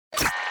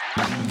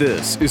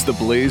This is the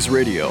Blaze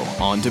Radio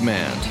on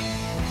demand.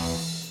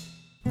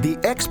 The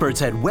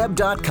experts at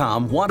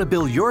Web.com want to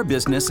build your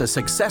business a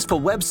successful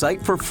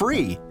website for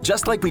free,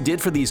 just like we did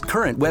for these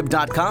current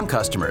Web.com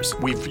customers.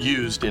 We've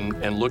used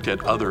and looked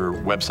at other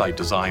website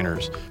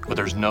designers, but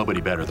there's nobody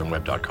better than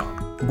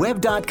Web.com.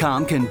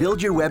 Web.com can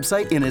build your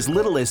website in as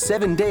little as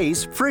 7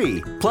 days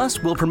free.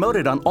 Plus, we'll promote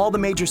it on all the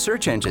major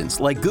search engines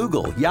like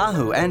Google,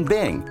 Yahoo, and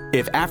Bing.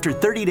 If after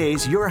 30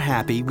 days you're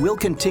happy, we'll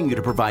continue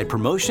to provide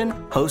promotion,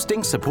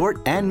 hosting, support,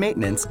 and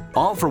maintenance,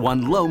 all for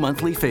one low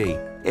monthly fee.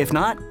 If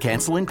not,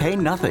 cancel and pay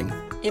nothing.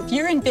 If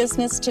you're in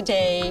business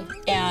today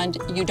and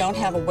you don't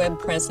have a web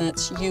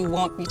presence, you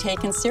won't be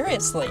taken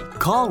seriously.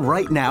 Call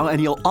right now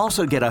and you'll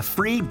also get a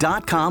free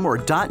 .com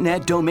or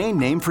 .net domain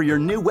name for your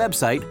new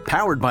website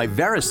powered by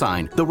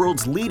VeriSign, the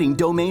world's leading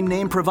domain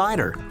name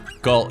provider.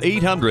 Call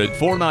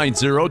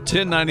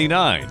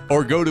 800-490-1099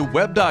 or go to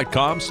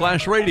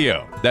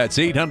web.com/radio. That's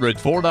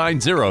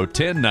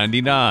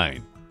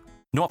 800-490-1099.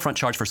 No upfront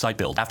charge for site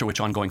build, after which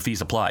ongoing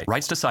fees apply.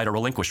 Rights to site are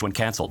relinquished when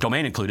canceled.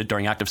 Domain included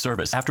during active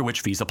service, after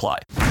which fees apply.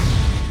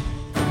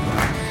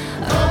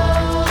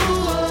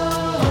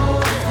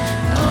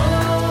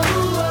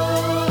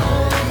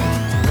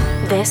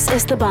 This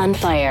is The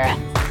Bonfire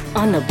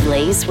on the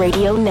Blaze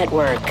Radio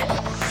Network.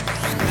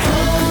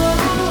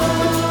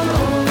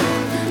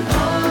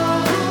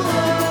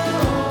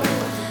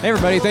 Hey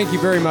everybody, thank you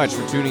very much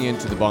for tuning in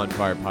to The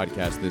Bonfire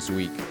podcast this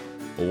week.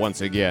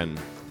 Once again,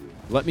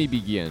 let me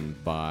begin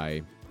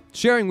by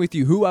sharing with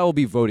you who I will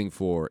be voting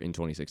for in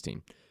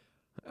 2016.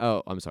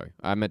 Oh, I'm sorry.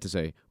 I meant to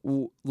say,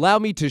 allow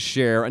me to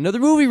share another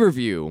movie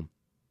review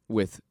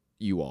with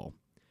you all,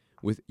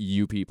 with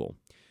you people.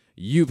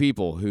 You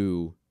people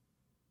who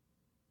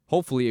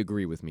hopefully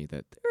agree with me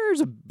that there's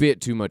a bit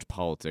too much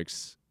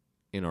politics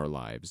in our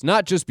lives.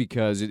 Not just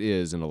because it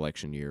is an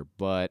election year,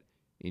 but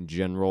in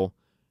general,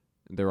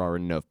 there are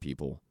enough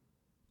people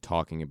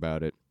talking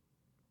about it,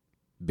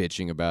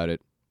 bitching about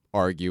it,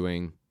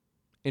 arguing,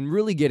 and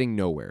really getting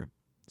nowhere.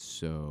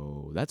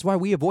 So that's why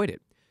we avoid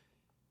it.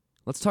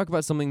 Let's talk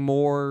about something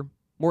more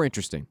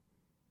interesting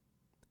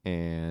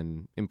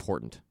and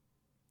important.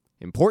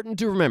 Important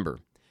to remember,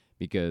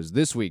 because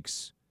this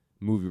week's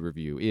movie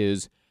review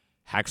is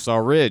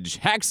Hacksaw Ridge.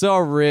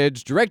 Hacksaw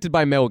Ridge, directed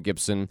by Mel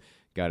Gibson,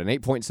 got an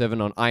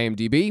 8.7 on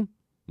IMDb,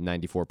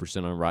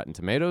 94% on Rotten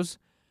Tomatoes,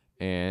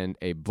 and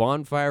a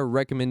bonfire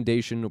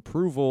recommendation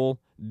approval,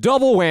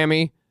 double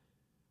whammy,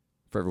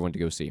 for everyone to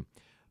go see.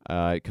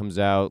 It comes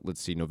out,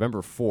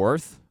 November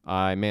 4th.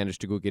 I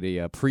managed to go get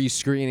a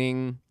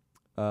pre-screening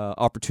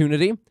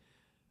opportunity.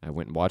 I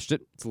went and watched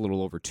it. It's a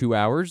little over 2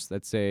 hours.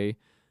 That's a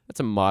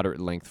moderate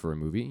length for a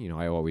movie. You know,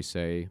 I always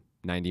say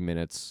 90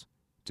 minutes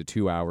to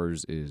 2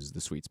 hours is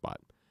the sweet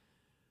spot.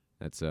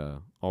 That's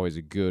always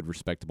a good,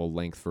 respectable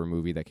length for a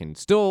movie that can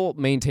still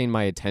maintain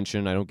my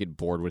attention. I don't get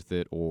bored with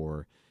it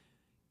or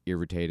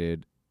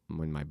irritated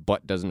when my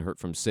butt doesn't hurt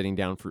from sitting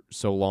down for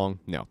so long.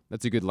 No,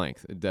 that's a good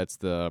length. That's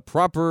the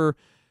proper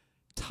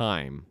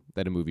time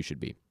that a movie should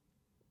be.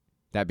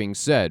 That being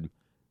said,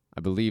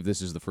 I believe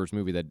this is the first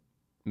movie that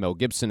Mel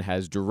Gibson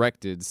has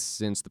directed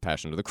since The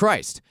Passion of the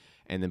Christ.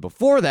 And then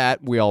before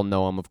that, we all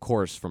know him, of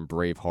course, from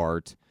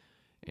Braveheart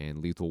and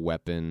Lethal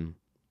Weapon,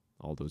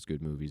 all those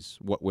good movies.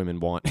 What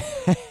Women Want.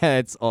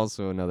 It's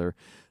also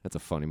that's a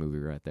funny movie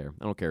right there.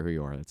 I don't care who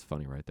you are, that's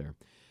funny right there.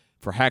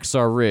 For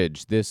Hacksaw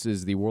Ridge, this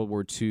is the World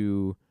War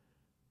II,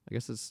 I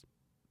guess it's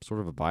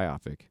sort of a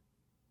biopic.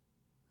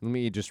 Let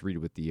me just read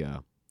what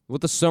the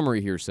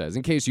summary here says,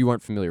 in case you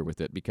aren't familiar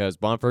with it, because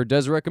Bonfire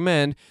does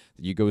recommend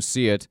that you go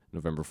see it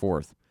November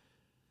 4th.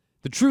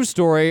 The true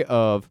story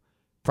of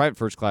Private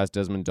First Class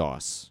Desmond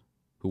Doss,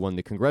 who won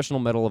the Congressional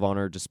Medal of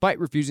Honor despite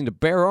refusing to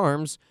bear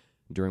arms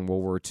during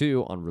World War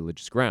II on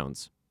religious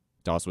grounds.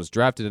 Doss was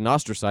drafted and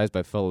ostracized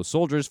by fellow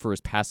soldiers for his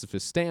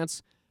pacifist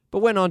stance, but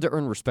went on to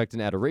earn respect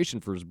and adoration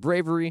for his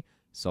bravery,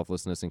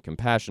 selflessness, and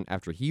compassion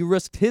after he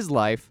risked his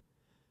life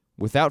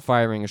without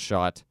firing a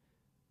shot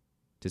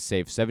to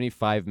save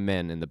 75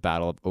 men in the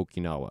Battle of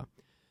Okinawa.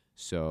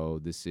 So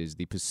this is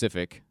the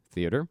Pacific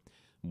Theater,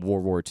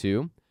 World War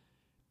II,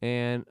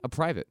 and a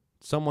private,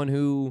 someone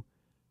who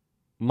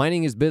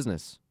minding his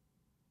business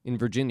in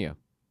Virginia,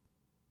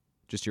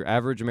 just your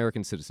average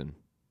American citizen,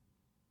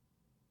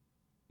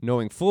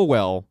 knowing full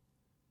well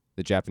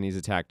the Japanese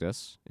attacked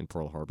us in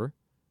Pearl Harbor,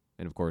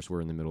 and of course we're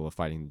in the middle of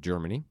fighting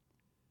Germany,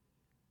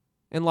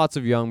 and lots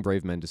of young,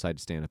 brave men decide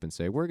to stand up and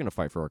say, we're going to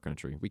fight for our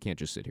country. We can't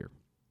just sit here.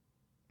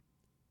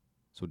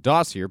 So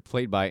Doss here,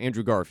 played by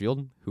Andrew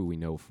Garfield, who we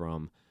know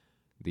from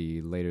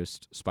the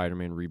latest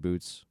Spider-Man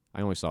reboots.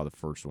 I only saw the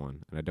first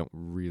one, and I don't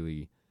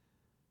really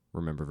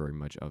remember very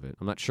much of it.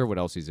 I'm not sure what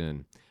else he's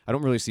in. I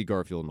don't really see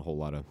Garfield in a whole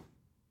lot of...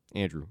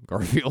 Andrew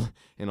Garfield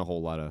in a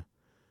whole lot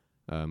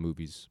of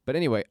movies. But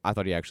anyway, I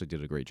thought he actually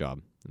did a great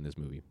job in this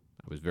movie.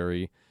 I was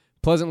very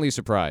pleasantly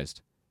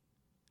surprised.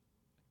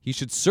 He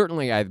should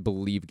certainly, I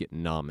believe, get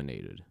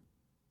nominated.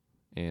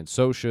 And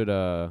so should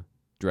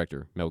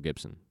director Mel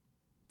Gibson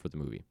for the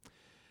movie.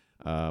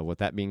 With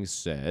that being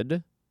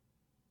said,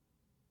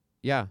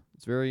 yeah,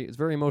 it's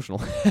very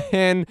emotional.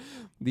 And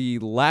the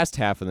last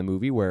half of the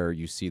movie where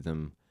you see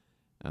them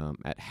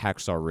at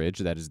Hacksaw Ridge,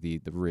 that is the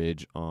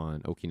ridge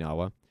on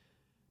Okinawa,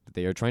 that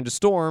they are trying to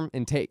storm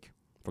and take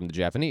from the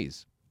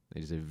Japanese.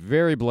 It is a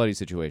very bloody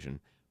situation.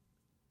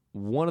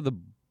 One of the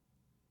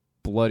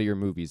bloodier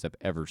movies I've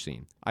ever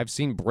seen. I've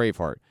seen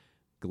Braveheart,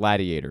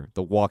 Gladiator,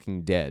 The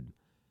Walking Dead.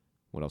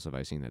 What else have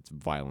I seen that's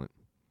violent?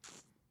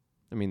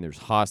 I mean, there's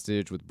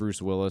Hostage with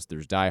Bruce Willis.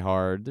 There's Die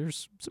Hard.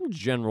 There's some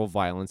general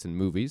violence in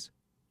movies.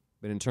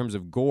 But in terms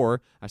of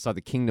gore, I saw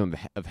The Kingdom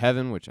of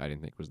Heaven, which I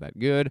didn't think was that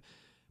good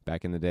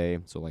back in the day.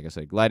 So like I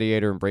said,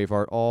 Gladiator and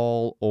Braveheart,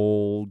 all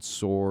old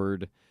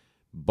sword,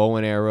 bow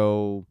and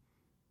arrow,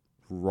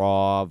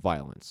 raw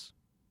violence.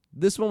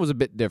 This one was a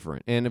bit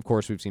different. And, of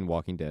course, we've seen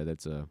Walking Dead.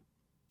 That's a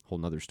whole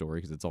nother story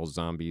because it's all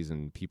zombies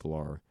and people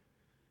are,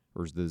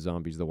 or the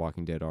zombies, The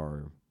Walking Dead,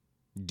 are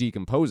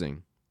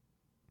decomposing.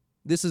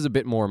 This is a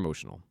bit more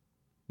emotional,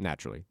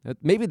 naturally.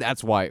 Maybe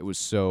that's why it was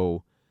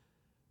so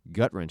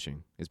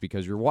gut-wrenching, is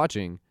because you're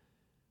watching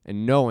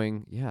and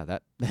knowing, yeah,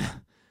 that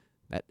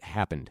that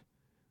happened.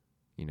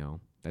 You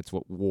know, that's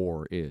what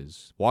war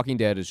is. Walking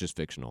Dead is just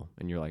fictional,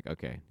 and you're like,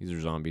 okay, these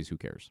are zombies, who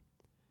cares?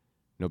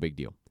 No big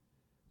deal.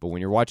 But when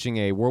you're watching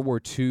a World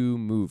War II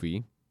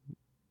movie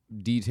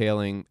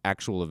detailing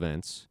actual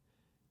events,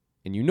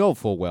 and you know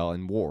full well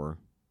in war,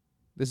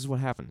 this is what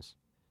happens.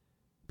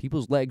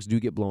 People's legs do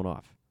get blown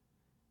off.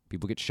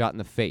 People get shot in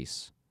the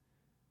face.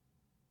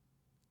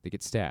 They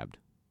get stabbed.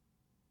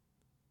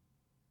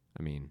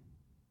 I mean,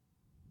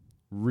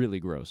 really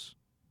gross,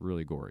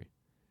 really gory.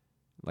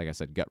 Like I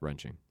said,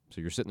 gut-wrenching.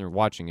 So you're sitting there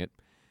watching it,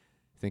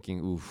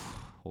 thinking, oof,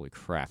 holy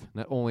crap.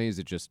 Not only is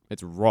it just,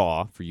 it's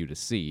raw for you to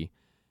see,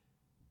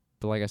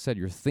 but like I said,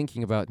 you're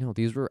thinking about, no,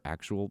 these were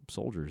actual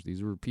soldiers.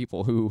 These were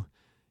people who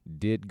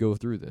did go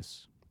through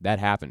this. That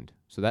happened.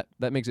 So that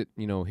makes it,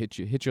 hit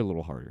you a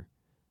little harder.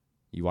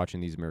 You watching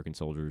these American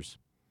soldiers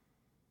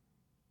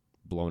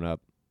blown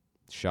up,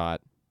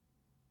 shot,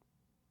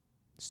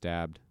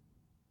 stabbed.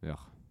 Ugh.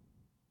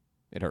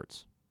 It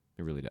hurts.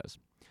 It really does.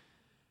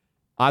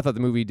 I thought the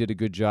movie did a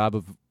good job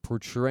of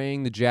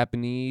portraying the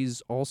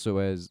Japanese also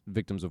as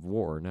victims of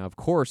war. Now, of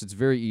course, it's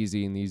very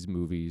easy in these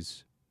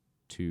movies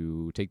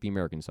to take the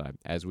American side,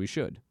 as we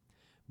should,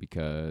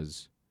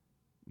 because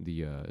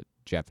the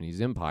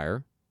Japanese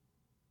Empire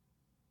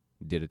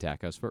did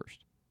attack us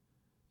first.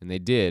 And they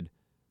did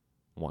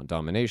want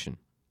domination.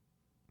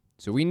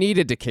 So we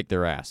needed to kick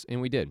their ass,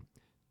 and we did.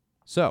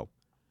 So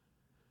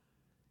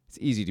it's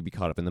easy to be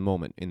caught up in the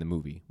moment in the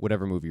movie,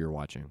 whatever movie you're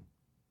watching,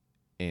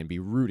 and be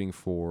rooting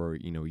for,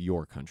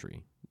 your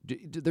country.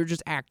 They're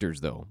just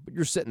actors, though. But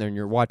you're sitting there and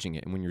you're watching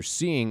it, and when you're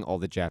seeing all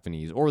the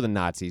Japanese or the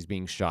Nazis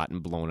being shot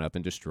and blown up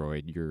and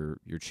destroyed, you're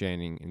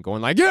chanting and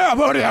going like, yeah,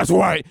 buddy, that's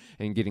right,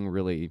 and getting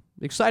really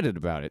excited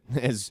about it,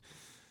 as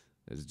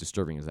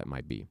disturbing as that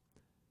might be.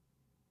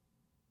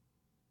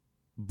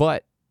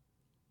 But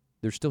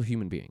they're still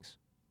human beings.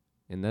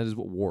 And that is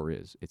what war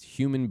is. It's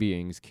human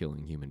beings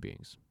killing human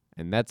beings.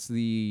 And that's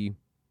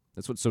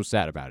what's so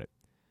sad about it.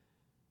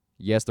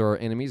 Yes, there are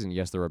enemies, and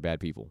yes, there are bad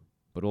people.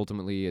 But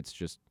ultimately, it's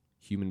just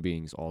human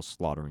beings all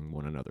slaughtering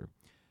one another.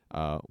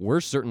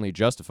 We're certainly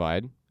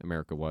justified,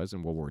 America was,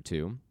 in World War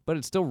II. But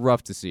it's still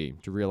rough to see,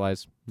 to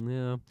realize,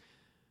 yeah,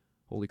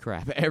 holy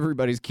crap,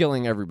 everybody's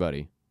killing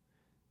everybody.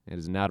 It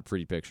is not a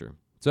pretty picture.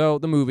 So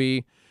the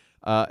movie,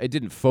 it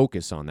didn't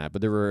focus on that,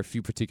 but there were a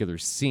few particular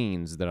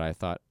scenes that I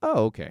thought,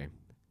 oh, okay.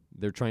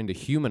 They're trying to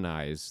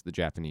humanize the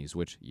Japanese,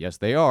 which, yes,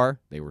 they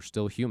are. They were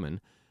still human.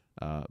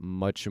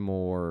 Much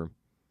more,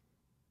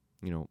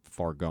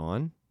 far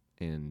gone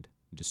and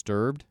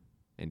disturbed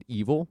and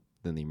evil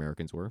than the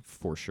Americans were,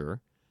 for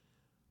sure.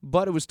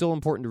 But it was still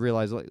important to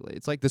realize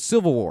it's like the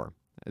Civil War.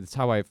 That's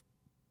how I've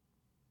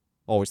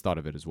always thought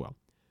of it as well.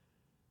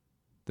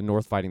 The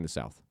North fighting the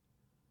South.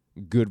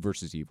 Good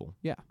versus evil.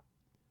 Yeah.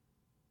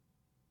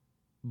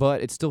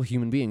 But it's still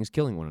human beings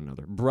killing one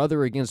another.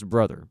 Brother against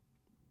brother.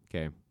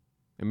 Okay.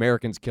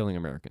 Americans killing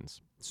Americans.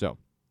 So,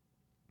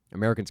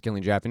 Americans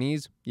killing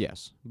Japanese?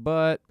 Yes.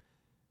 But,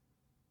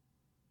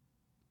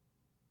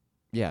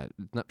 yeah,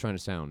 it's not trying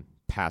to sound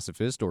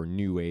pacifist or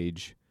new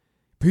age.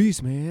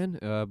 Peace, man.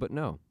 But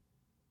no.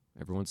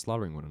 Everyone's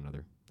slaughtering one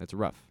another. That's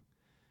rough.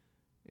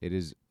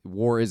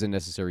 War is a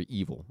necessary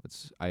evil.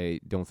 I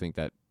don't think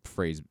that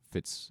phrase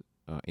fits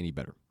any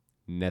better.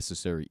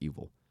 Necessary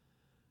evil.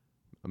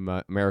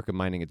 America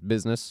minding its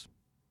business.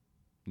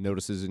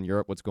 Notices in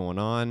Europe what's going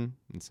on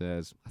and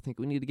says, I think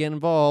we need to get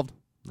involved.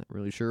 Not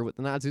really sure what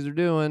the Nazis are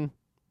doing.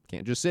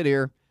 Can't just sit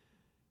here.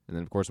 And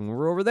then, of course, when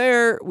we're over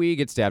there, we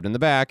get stabbed in the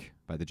back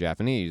by the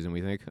Japanese, and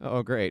we think,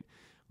 oh, great.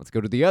 Let's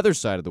go to the other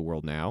side of the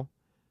world now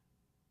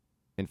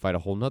and fight a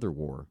whole nother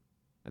war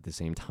at the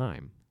same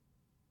time.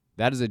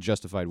 That is a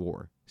justified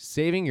war.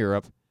 Saving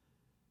Europe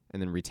and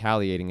then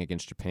retaliating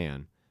against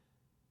Japan,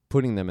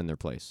 putting them in their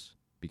place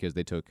because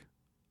they took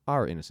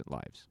our innocent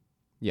lives.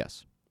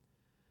 Yes.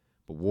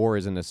 But war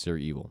is a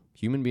necessary evil.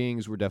 Human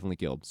beings were definitely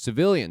killed.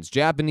 Civilians,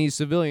 Japanese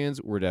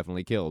civilians, were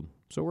definitely killed.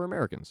 So were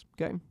Americans,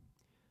 okay?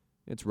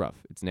 It's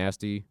rough. It's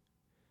nasty.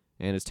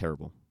 And it's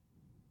terrible.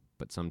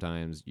 but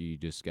sometimes you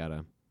just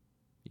gotta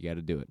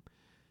do it.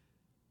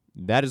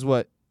 That is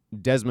what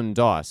Desmond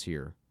Doss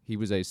here. He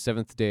was a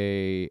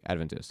Seventh-day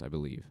Adventist, I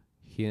believe.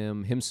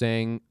 Him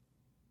saying,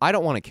 I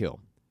don't want to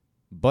kill,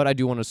 but I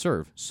do want to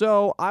serve.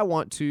 So I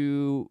want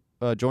to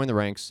join the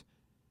ranks,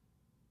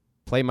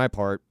 play my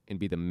part, and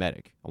be the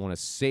medic. I want to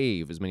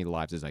save as many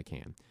lives as I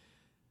can.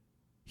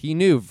 He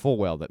knew full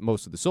well that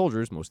most of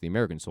the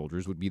American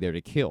soldiers, would be there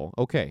to kill.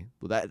 Okay,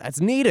 well that's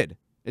needed.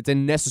 It's a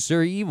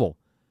necessary evil.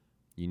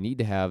 You need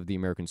to have the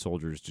American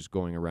soldiers just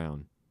going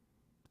around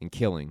and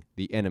killing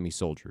the enemy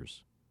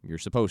soldiers. You're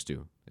supposed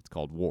to. It's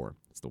called war.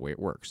 It's the way it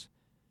works.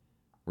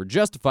 We're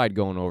justified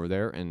going over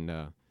there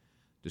and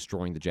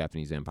destroying the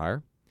Japanese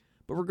Empire.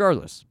 But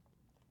regardless,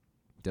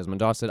 Desmond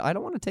Doss said, I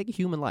don't want to take a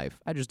human life.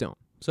 I just don't.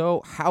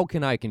 So how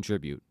can I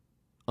contribute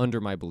under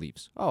my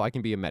beliefs? Oh, I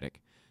can be a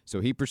medic.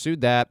 So he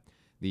pursued that.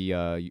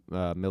 The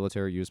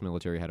U.S.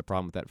 military had a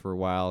problem with that for a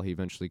while. He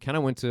eventually kind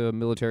of went to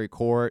military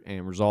court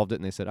and resolved it,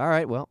 and they said, all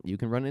right, well, you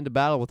can run into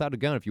battle without a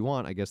gun if you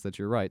want. I guess that's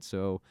your right,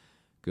 so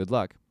good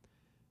luck.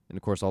 And,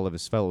 of course, all of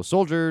his fellow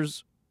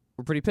soldiers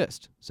were pretty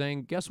pissed,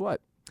 saying, guess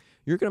what?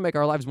 You're going to make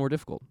our lives more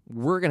difficult.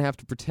 We're going to have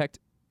to protect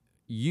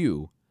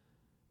you,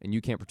 and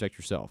you can't protect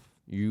yourself.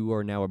 You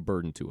are now a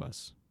burden to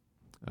us.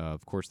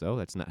 Of course, though,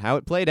 that's not how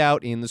it played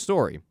out in the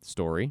story.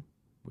 Story,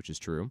 which is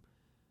true,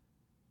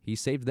 he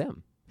saved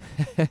them.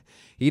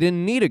 He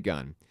didn't need a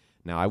gun.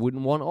 Now, I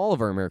wouldn't want all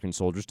of our American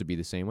soldiers to be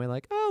the same way,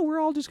 like, oh, we're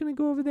all just going to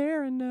go over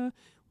there and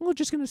we're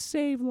just going to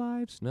save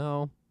lives.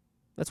 No,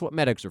 that's what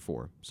medics are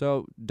for.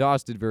 So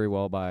Doss did very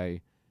well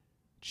by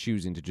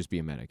choosing to just be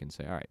a medic and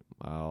say, all right,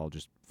 I'll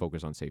just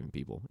focus on saving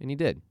people. And he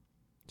did.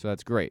 So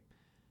that's great.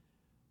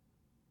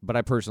 But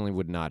I personally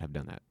would not have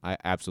done that. I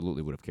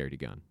absolutely would have carried a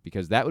gun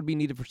because that would be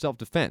needed for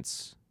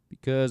self-defense.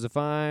 Because if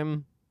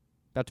I'm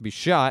about to be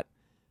shot,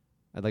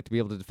 I'd like to be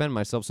able to defend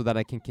myself so that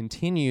I can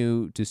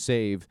continue to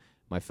save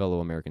my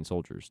fellow American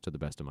soldiers to the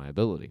best of my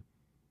ability.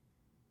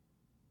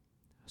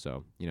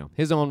 So,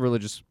 his own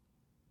religious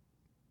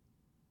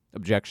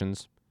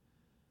objections,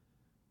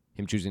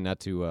 him choosing not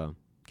to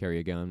carry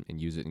a gun and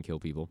use it and kill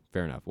people,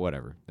 fair enough,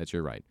 whatever. That's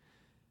your right.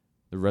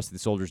 The rest of the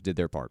soldiers did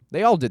their part.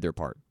 They all did their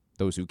part.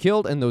 Those who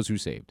killed and those who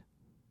saved.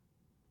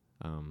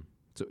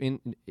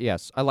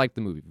 Yes, I liked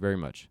the movie very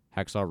much.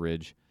 Hacksaw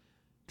Ridge,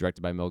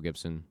 directed by Mel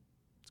Gibson.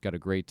 It's got a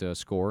great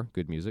score,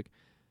 good music.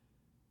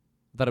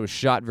 I thought it was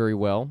shot very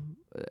well.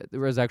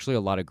 There was actually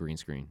a lot of green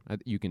screen.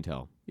 You can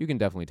tell. You can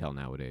definitely tell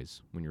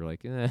nowadays when you're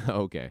like,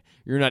 okay,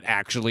 you're not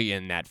actually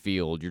in that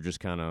field. You're just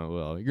kind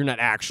of, you're not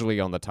actually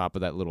on the top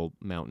of that little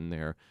mountain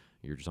there.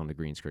 You're just on the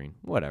green screen.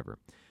 Whatever.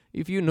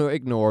 If you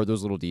ignore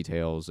those little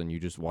details and you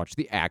just watch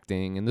the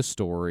acting and the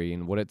story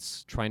and what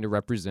it's trying to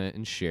represent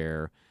and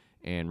share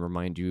and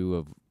remind you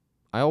of,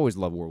 I always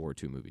love World War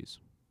II movies.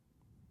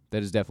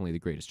 That is definitely the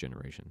greatest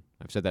generation.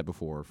 I've said that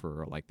before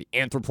for like the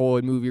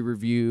Anthropoid movie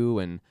review,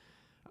 and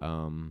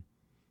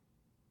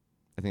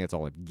I think that's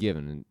all I've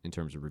given in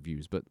terms of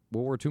reviews. But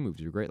World War II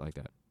movies are great like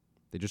that.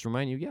 They just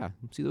remind you,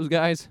 see those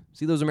guys?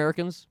 See those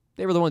Americans?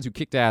 They were the ones who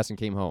kicked ass and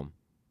came home,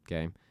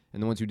 okay?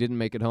 And the ones who didn't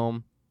make it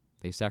home,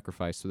 they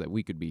sacrificed so that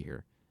we could be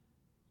here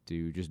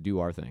to just do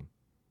our thing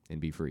and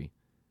be free.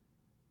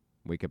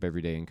 Wake up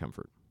every day in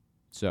comfort.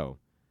 So,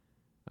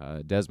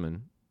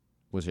 Desmond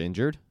was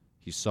injured.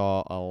 He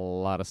saw a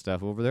lot of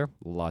stuff over there,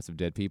 lots of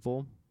dead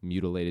people,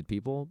 mutilated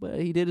people, but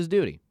he did his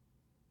duty.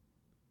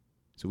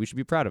 So we should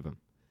be proud of him.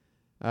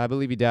 I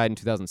believe he died in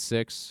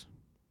 2006.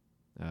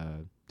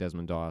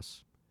 Desmond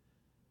Doss.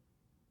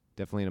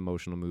 Definitely an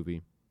emotional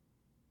movie.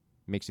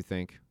 Makes you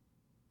think.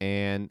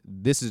 And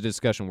this is a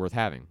discussion worth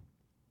having.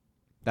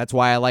 That's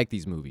why I like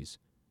these movies.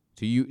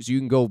 So you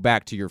can go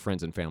back to your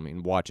friends and family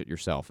and watch it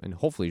yourself, and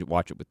hopefully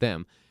watch it with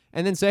them,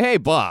 and then say, hey,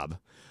 Bob,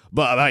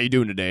 how you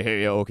doing today?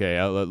 Hey,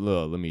 okay,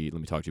 let me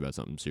talk to you about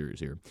something serious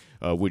here.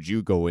 Would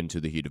you go into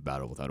the heat of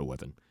battle without a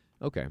weapon?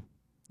 Okay.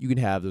 You can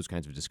have those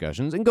kinds of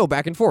discussions and go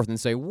back and forth and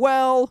say,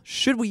 well,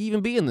 should we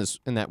even be in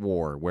that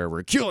war where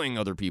we're killing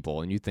other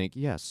people? And you think,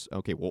 yes.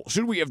 Okay, well,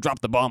 should we have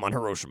dropped the bomb on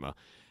Hiroshima?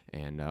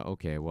 And,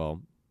 okay,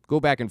 well, go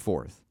back and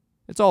forth.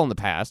 It's all in the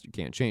past. You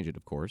can't change it,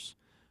 of course.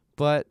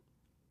 But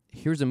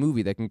here's a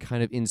movie that can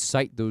kind of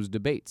incite those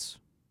debates.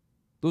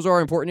 Those are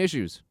important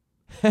issues.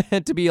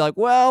 To be like,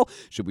 well,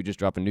 should we just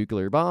drop a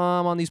nuclear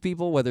bomb on these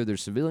people, whether they're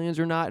civilians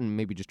or not, and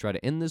maybe just try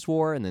to end this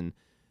war and then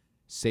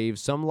save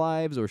some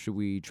lives, or should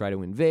we try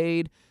to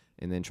invade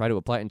and then try to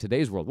apply it in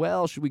today's world?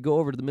 Well, should we go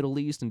over to the Middle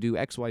East and do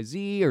X, Y,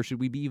 Z, or should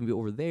we be even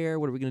over there?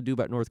 What are we going to do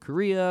about North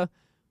Korea?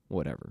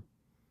 Whatever.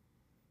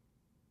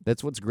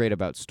 That's what's great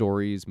about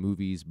stories,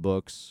 movies,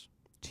 books,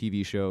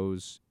 TV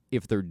shows.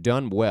 If they're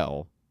done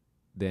well,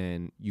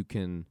 then you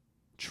can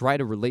try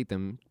to relate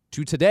them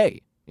to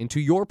today, into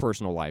your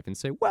personal life, and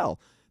say, well,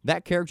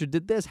 that character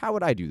did this. How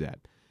would I do that?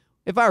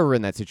 If I were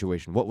in that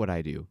situation, what would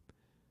I do?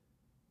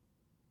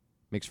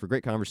 Makes for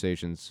great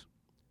conversations.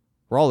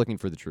 We're all looking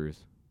for the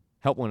truth.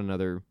 Help one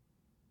another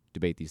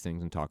debate these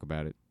things and talk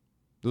about it.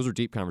 Those are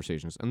deep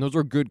conversations, and those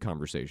are good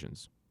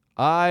conversations.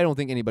 I don't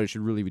think anybody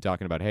should really be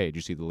talking about, hey, did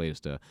you see the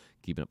latest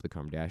Keeping Up with the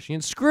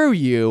Kardashians? Screw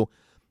you.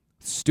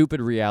 Stupid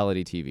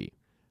reality TV.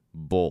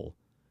 Bull.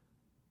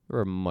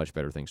 There are much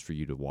better things for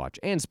you to watch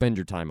and spend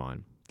your time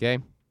on,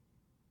 okay?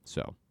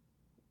 So,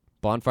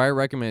 Bonfire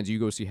recommends you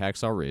go see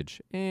Hacksaw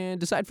Ridge and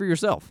decide for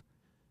yourself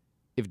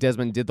if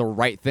Desmond did the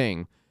right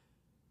thing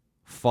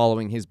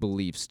following his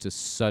beliefs to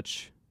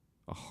such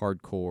a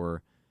hardcore,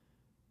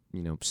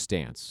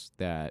 stance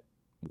that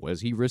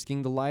was he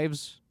risking the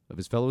lives of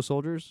his fellow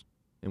soldiers?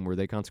 And were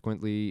they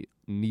consequently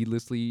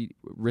needlessly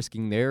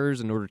risking theirs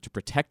in order to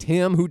protect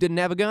him who didn't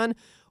have a gun?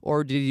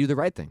 Or did he do the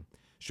right thing?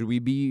 Should we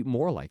be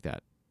more like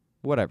that?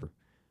 Whatever.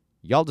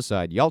 Y'all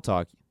decide, y'all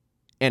talk,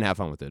 and have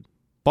fun with it.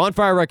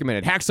 Bonfire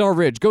recommended. Hacksaw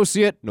Ridge. Go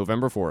see it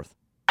November 4th.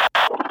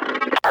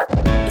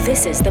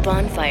 This is The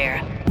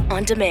Bonfire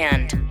on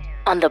demand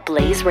on the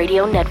Blaze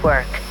Radio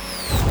Network.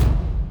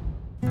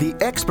 The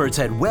experts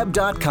at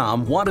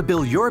Web.com want to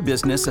build your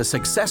business a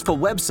successful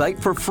website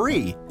for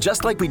free,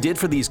 just like we did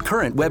for these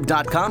current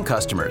Web.com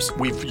customers.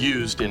 We've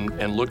used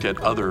and looked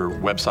at other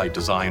website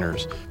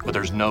designers, but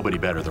there's nobody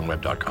better than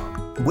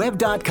Web.com.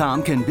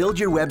 Web.com can build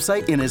your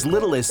website in as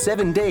little as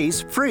 7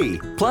 days free.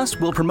 Plus,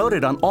 we'll promote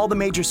it on all the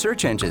major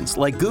search engines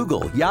like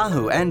Google,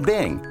 Yahoo, and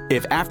Bing.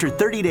 If after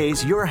 30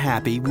 days you're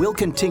happy, we'll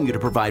continue to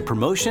provide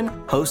promotion,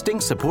 hosting,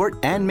 support,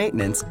 and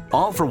maintenance,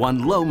 all for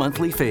one low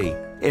monthly fee.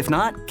 If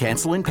not,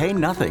 cancel and pay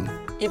nothing.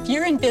 If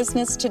you're in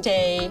business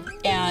today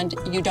and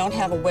you don't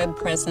have a web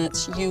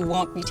presence, you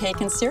won't be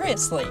taken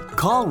seriously.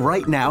 Call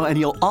right now and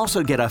you'll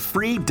also get a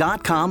free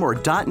 .com or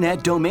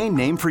 .net domain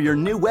name for your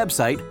new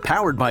website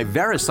powered by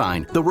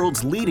VeriSign, the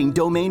world's leading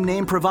domain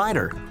name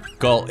provider.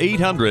 Call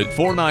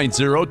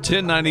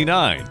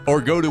 800-490-1099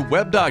 or go to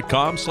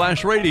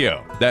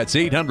web.com/radio. That's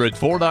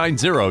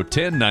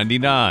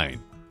 800-490-1099.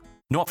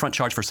 No upfront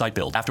charge for site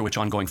build, after which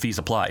ongoing fees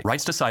apply.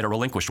 Rights to site are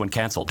relinquished when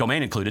canceled.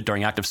 Domain included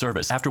during active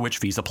service, after which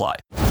fees apply.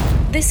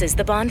 This is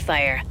The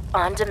Bonfire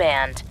on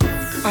demand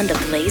on the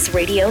Blaze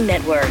Radio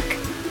Network.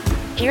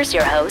 Here's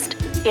your host,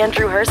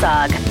 Andrew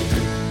Herzog.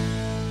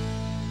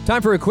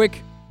 Time for a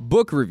quick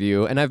book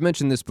review, and I've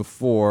mentioned this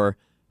before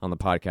on the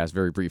podcast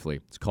very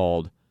briefly. It's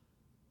called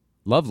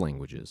Love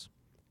Languages.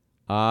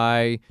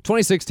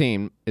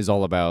 2016 is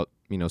all about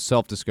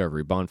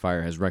self-discovery.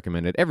 Bonfire has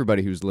recommended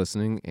everybody who's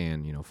listening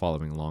and,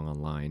 following along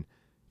online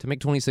to make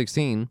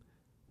 2016,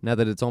 now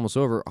that it's almost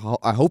over,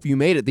 I hope you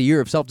made it the year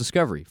of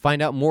self-discovery.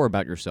 Find out more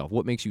about yourself,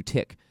 what makes you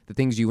tick, the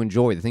things you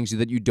enjoy, the things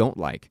that you don't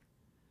like,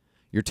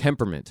 your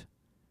temperament,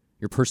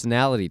 your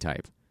personality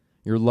type,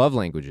 your love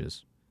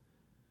languages,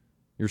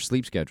 your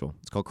sleep schedule.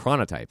 It's called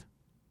Chronotype.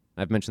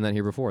 I've mentioned that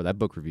here before, that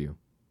book review.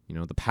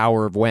 The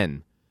power of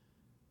when.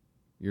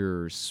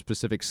 Your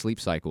specific sleep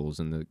cycles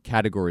and the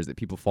categories that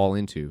people fall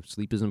into.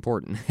 Sleep is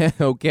important,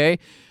 okay?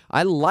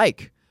 I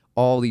like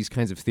all these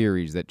kinds of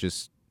theories that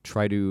just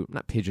try to,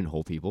 not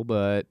pigeonhole people,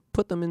 but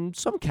put them in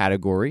some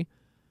category.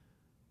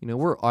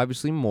 We're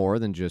obviously more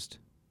than just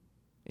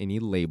any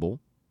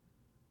label.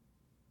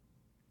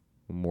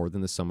 We're more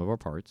than the sum of our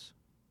parts.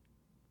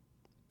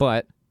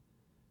 But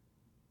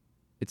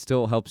it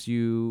still helps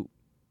you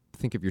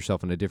think of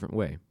yourself in a different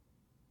way.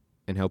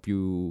 And help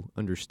you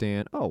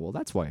understand, oh, well,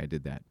 that's why I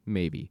did that,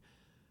 maybe.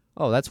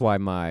 Oh, that's why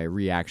my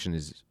reaction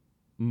is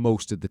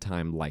most of the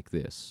time like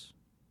this.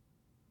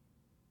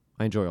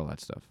 I enjoy all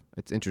that stuff.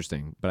 It's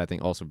interesting, but I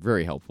think also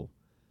very helpful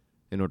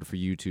in order for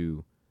you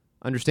to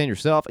understand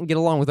yourself and get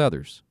along with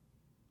others.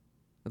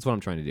 That's what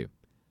I'm trying to do.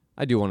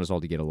 I do want us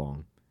all to get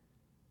along.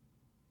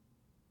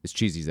 As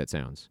cheesy as that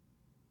sounds,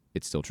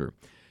 it's still true.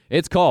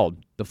 It's called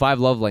The 5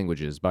 Love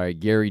Languages by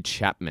Gary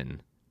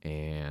Chapman,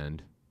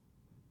 and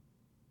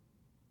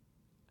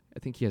I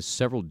think he has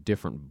several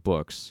different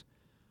books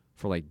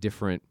for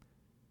different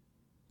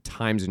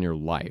times in your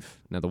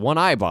life. Now, the one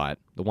I bought,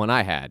 the one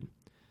I had,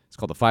 it's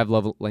called the 5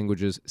 Love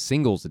Languages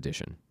Singles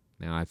Edition.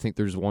 Now, I think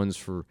there's ones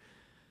for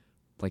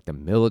the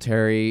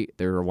military,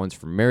 there are ones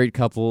for married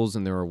couples,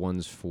 and there are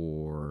ones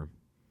for,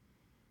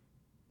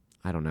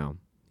 I don't know.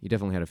 He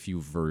definitely had a few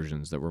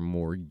versions that were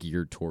more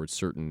geared towards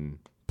certain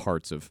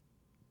parts of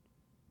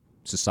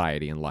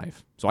society and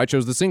life. So I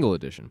chose the single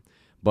edition.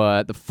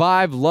 But the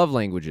 5 love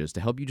languages to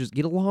help you just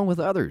get along with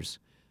others.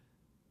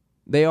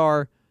 They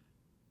are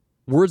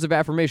words of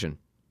affirmation,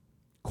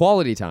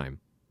 quality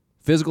time,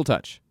 physical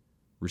touch,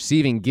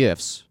 receiving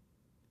gifts,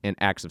 and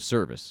acts of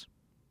service.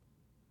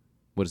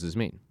 What does this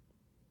mean?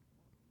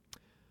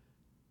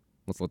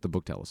 Let's let the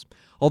book tell us.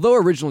 Although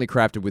originally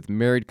crafted with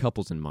married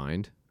couples in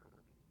mind,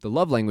 the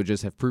love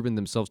languages have proven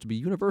themselves to be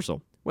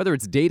universal. Whether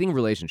it's dating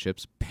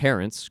relationships,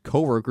 parents,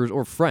 coworkers,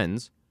 or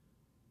friends,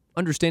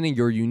 understanding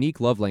your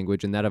unique love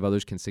language and that of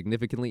others can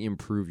significantly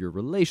improve your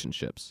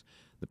relationships.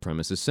 The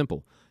premise is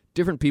simple.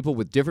 Different people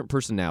with different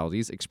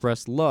personalities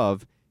express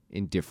love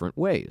in different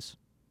ways.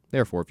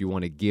 Therefore, if you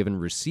want to give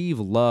and receive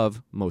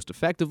love most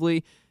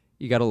effectively,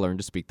 you got to learn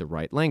to speak the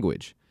right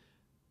language.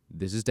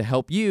 This is to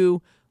help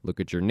you look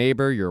at your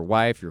neighbor, your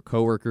wife, your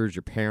coworkers,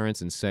 your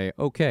parents, and say,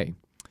 okay,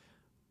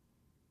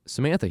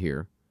 Samantha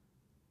here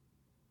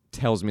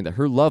tells me that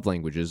her love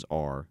languages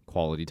are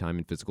quality time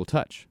and physical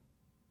touch.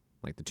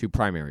 Like the 2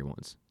 primary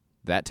ones.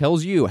 That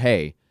tells you,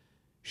 hey,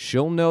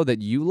 she'll know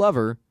that you love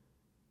her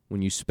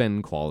when you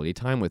spend quality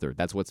time with her.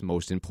 That's what's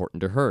most important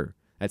to her.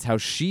 That's how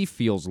she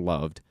feels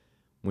loved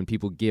when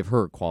people give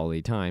her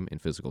quality time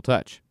and physical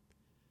touch.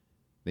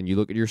 Then you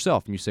look at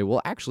yourself and you say,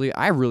 well, actually,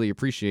 I really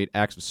appreciate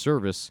acts of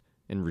service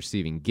and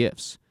receiving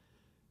gifts.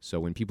 So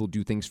when people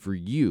do things for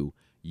you,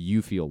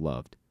 you feel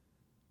loved.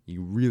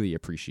 You really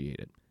appreciate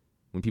it.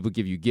 When people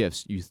give you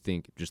gifts, you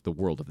think just the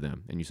world of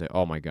them. And you say,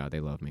 oh my God,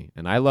 they love me.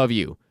 And I love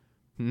you.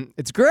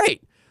 It's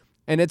great.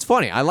 And it's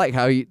funny. I like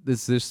how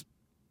this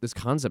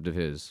concept of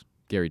his,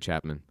 Gary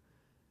Chapman,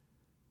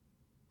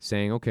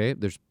 saying, okay,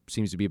 there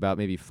seems to be about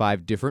maybe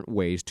 5 different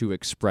ways to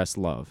express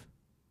love.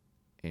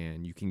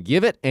 And you can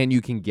give it and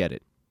you can get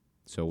it.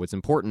 So what's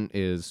important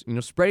is,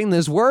 spreading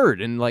this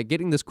word and like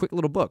getting this quick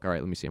little book. All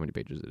right, let me see how many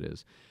pages it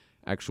is.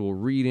 Actual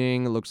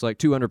reading, it looks like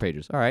 200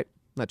 pages. All right,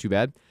 not too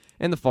bad.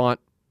 And the font,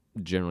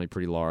 generally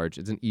pretty large.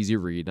 It's an easy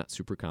read, not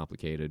super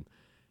complicated.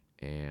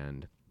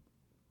 And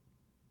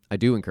I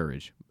do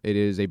encourage. It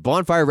is a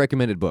bonfire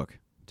recommended book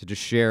to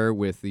just share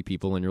with the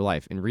people in your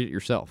life and read it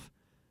yourself.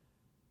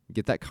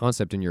 Get that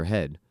concept in your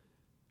head.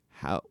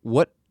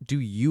 What do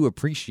you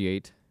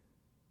appreciate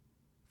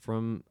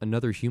from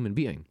another human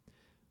being?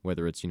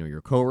 Whether it's,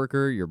 your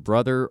coworker, your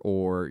brother,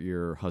 or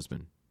your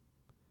husband.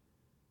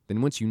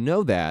 Then once you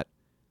know that,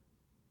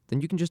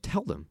 then you can just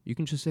tell them. You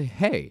can just say,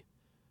 hey,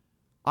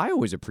 I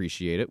always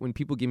appreciate it when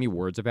people give me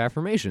words of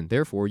affirmation.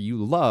 Therefore,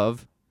 you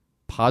love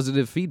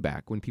positive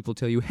feedback when people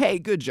tell you, hey,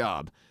 good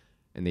job.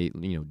 And they,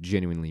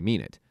 genuinely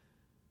mean it.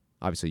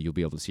 Obviously, you'll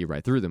be able to see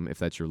right through them if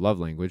that's your love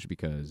language,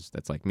 because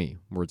that's like me,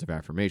 words of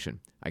affirmation.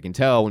 I can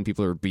tell when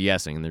people are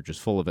BSing and they're just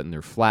full of it and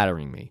they're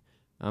flattering me.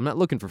 I'm not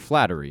looking for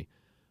flattery.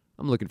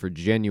 I'm looking for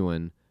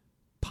genuine,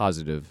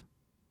 positive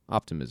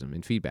optimism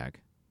and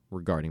feedback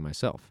regarding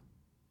myself.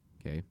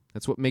 Okay?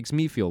 That's what makes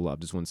me feel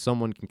loved, is when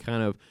someone can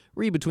kind of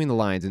read between the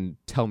lines and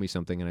tell me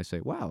something and I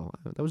say, wow,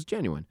 that was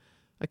genuine.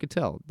 I could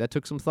tell. That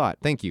took some thought.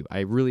 Thank you. I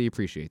really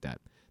appreciate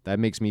that. That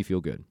makes me feel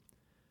good.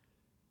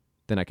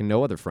 Then I can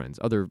know other friends,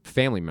 other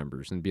family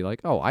members, and be like,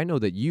 oh, I know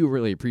that you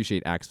really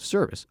appreciate acts of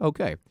service.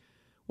 Okay.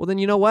 Well, then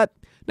you know what?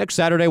 Next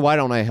Saturday, why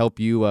don't I help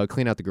you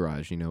clean out the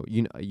garage?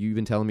 You've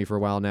been telling me for a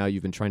while now,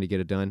 you've been trying to get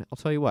it done. I'll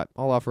tell you what,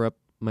 I'll offer up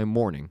my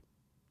morning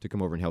to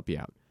come over and help you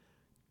out.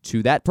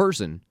 To that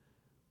person,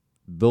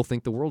 they'll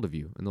think the world of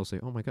you, and they'll say,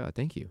 oh my God,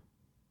 thank you.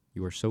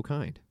 You are so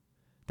kind.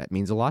 That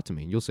means a lot to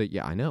me. You'll say,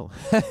 yeah, I know.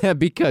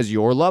 Because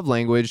your love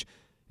language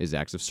is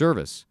acts of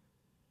service.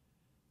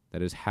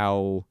 That is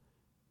how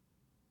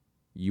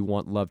you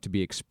want love to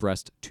be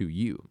expressed to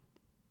you.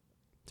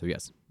 So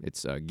yes,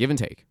 it's give and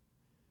take.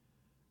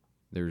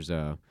 There's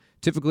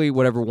typically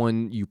whatever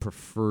one you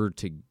prefer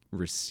to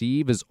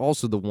receive is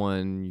also the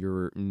one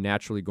you're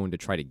naturally going to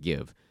try to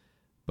give.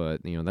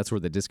 But, that's where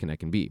the disconnect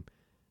can be.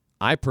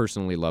 I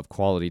personally love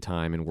quality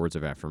time and words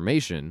of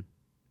affirmation.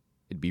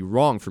 It'd be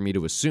wrong for me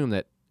to assume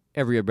that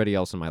everybody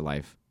else in my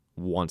life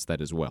wants that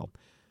as well.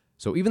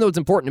 So even though it's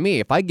important to me,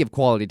 if I give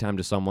quality time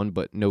to someone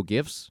but no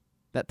gifts,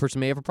 that person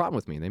may have a problem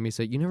with me. They may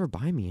say, you never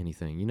buy me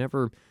anything. You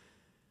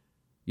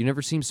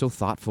never seem so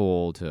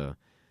thoughtful to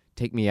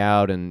take me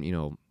out and,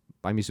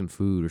 buy me some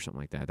food or something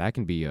like that. That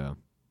can be a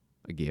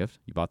gift.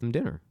 You bought them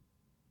dinner.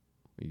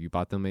 You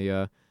bought them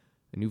a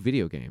new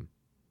video game.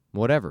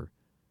 Whatever.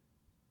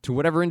 To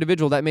whatever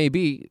individual that may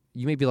be,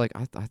 you may be like,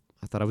 I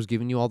thought I was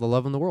giving you all the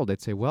love in the world. They'd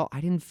say, well,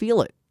 I didn't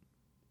feel it.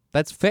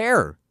 That's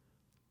fair.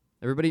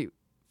 Everybody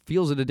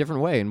feels it a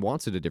different way and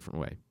wants it a different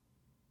way.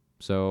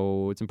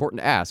 So it's important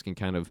to ask and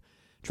kind of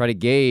try to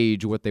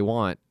gauge what they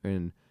want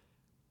and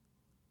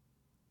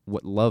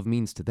what love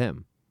means to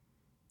them.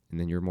 And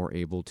then you're more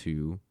able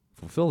to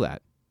fulfill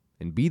that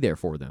and be there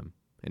for them,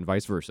 and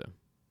vice versa.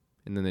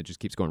 And then it just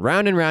keeps going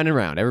round and round and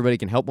round. Everybody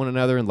can help one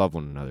another and love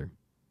one another.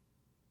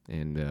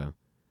 And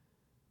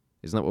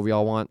isn't that what we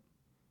all want?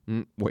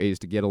 Ways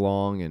to get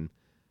along and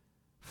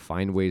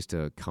find ways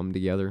to come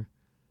together.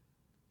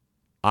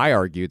 I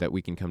argue that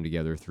we can come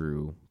together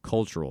through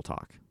cultural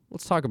talk.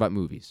 Let's talk about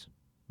movies,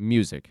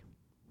 music,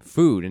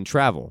 food, and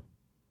travel.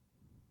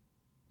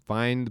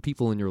 Find the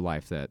people in your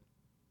life that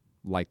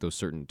like those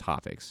certain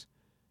topics.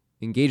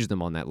 Engage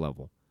them on that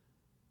level.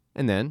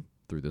 And then,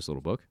 through this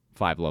little book,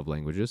 5 Love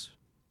Languages,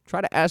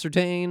 try to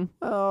ascertain,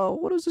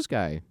 what is this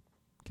guy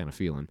kind of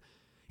feeling?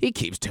 He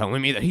keeps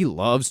telling me that he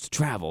loves to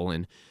travel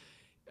and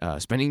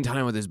spending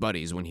time with his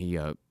buddies when he,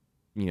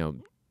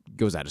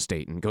 goes out of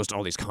state and goes to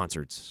all these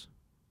concerts.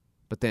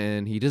 But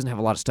then he doesn't have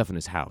a lot of stuff in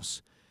his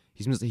house.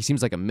 He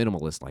seems like a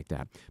minimalist like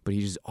that, but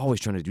he's always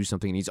trying to do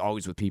something and he's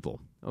always with people.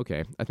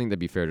 Okay, I think that'd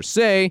be fair to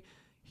say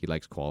he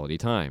likes quality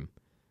time.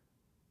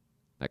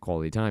 That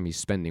quality time he's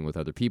spending with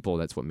other people,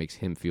 that's what makes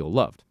him feel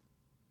loved.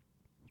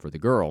 For the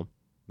girl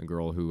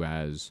who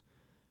has,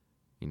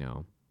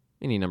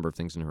 any number of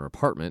things in her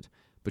apartment,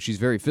 but she's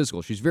very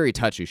physical. She's very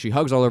touchy. She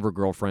hugs all of her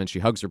girlfriends. She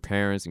hugs her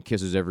parents and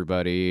kisses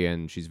everybody,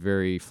 and she's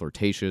very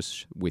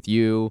flirtatious with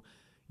you.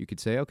 You could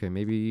say, okay,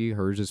 maybe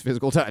hers is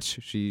physical touch.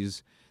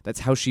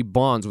 That's how she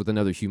bonds with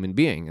another human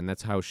being, and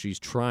that's how she's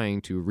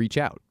trying to reach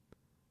out.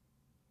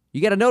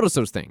 You got to notice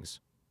those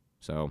things.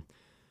 So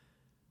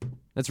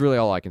that's really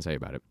all I can say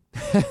about it.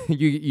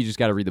 You just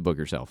got to read the book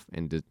yourself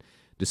and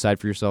decide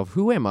for yourself,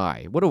 who am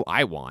I? What do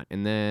I want?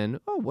 And then,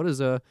 what does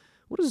a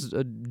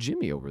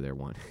Jimmy over there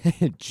want?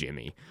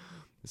 Jimmy.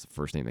 That's the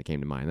first name that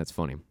came to mind. That's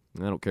funny.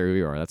 I don't care who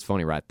you are. That's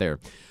funny right there.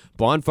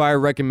 Bonfire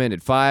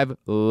recommended 5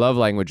 love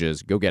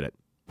languages. Go get it.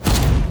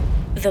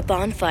 The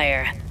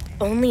Bonfire,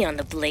 only on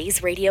the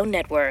Blaze Radio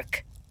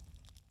Network.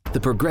 The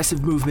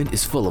progressive movement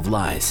is full of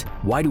lies.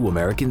 Why do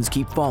Americans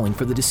keep falling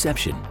for the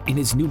deception? In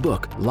his new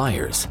book,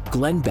 Liars,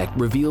 Glenn Beck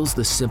reveals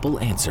the simple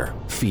answer: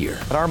 fear.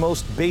 At our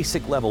most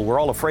basic level, we're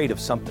all afraid of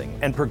something,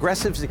 and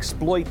progressives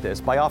exploit this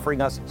by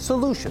offering us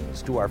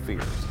solutions to our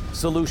fears.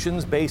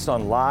 Solutions based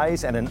on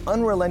lies and an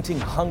unrelenting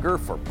hunger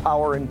for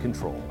power and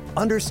control.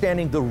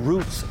 Understanding the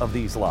roots of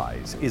these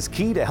lies is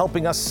key to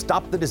helping us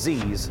stop the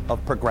disease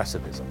of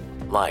progressivism.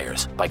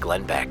 Liars by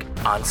Glenn Beck.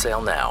 On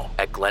sale now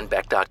at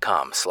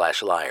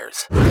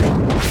glennbeck.com/liars.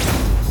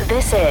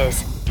 This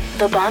is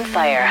The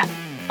Bonfire,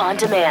 on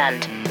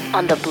demand,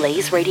 on the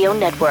Blaze Radio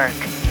Network.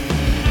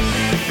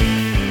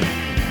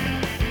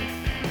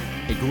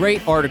 A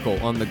great article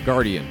on The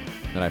Guardian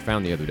that I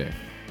found the other day.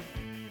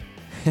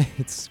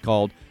 It's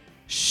called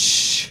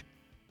Shh.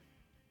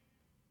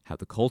 How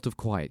the Cult of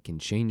Quiet Can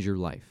Change Your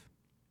Life.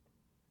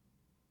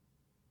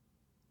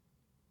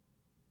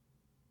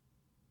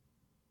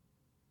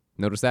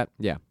 Notice that?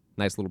 Yeah,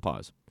 nice little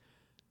pause.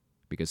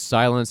 Because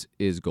silence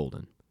is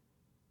golden.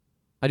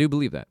 I do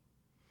believe that.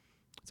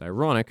 It's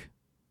ironic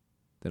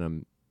that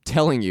I'm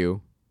telling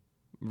you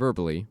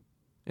verbally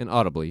and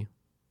audibly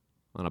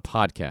on a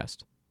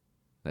podcast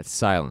that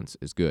silence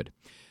is good.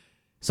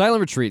 Silent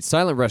retreats,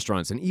 silent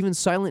restaurants, and even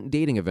silent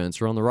dating events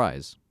are on the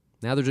rise.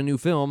 Now there's a new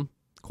film,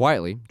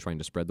 quietly trying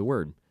to spread the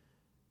word.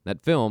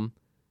 That film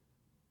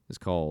is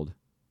called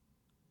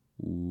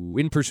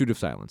In Pursuit of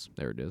Silence.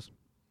 There it is.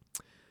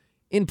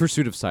 In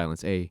Pursuit of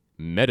Silence, a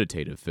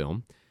meditative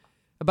film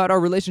about our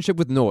relationship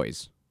with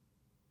noise.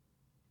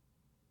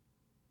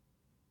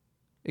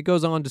 It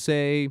goes on to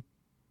say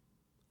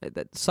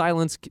that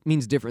silence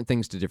means different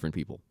things to different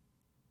people.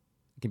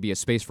 It can be a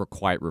space for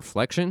quiet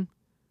reflection,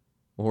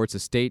 or it's a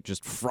state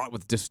just fraught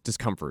with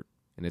discomfort,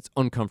 and it's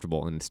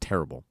uncomfortable and it's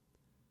terrible.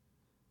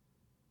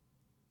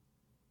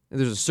 And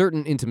there's a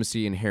certain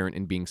intimacy inherent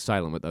in being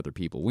silent with other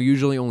people. We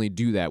usually only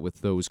do that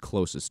with those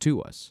closest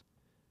to us.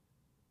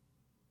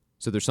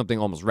 So there's something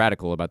almost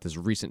radical about this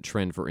recent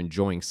trend for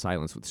enjoying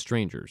silence with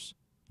strangers.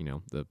 You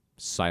know, the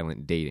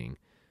silent dating,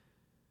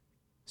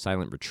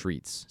 silent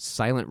retreats,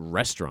 silent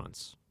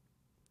restaurants.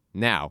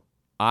 Now,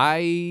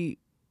 I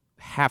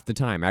half the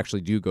time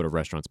actually do go to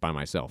restaurants by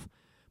myself.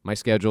 My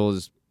schedule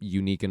is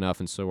unique enough,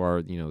 and so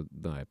are,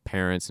 my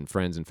parents and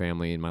friends and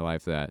family in my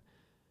life, that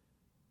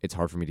it's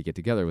hard for me to get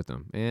together with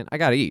them. And I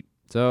gotta eat.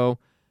 So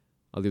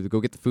I'll either go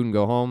get the food and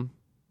go home,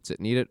 sit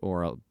and eat it,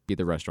 or I'll be at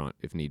the restaurant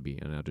if need be,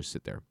 and I'll just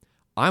sit there.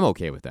 I'm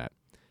okay with that.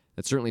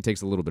 That certainly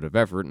takes a little bit of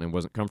effort, and I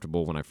wasn't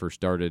comfortable when I first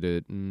started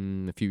it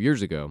a few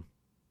years ago.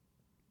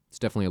 It's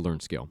definitely a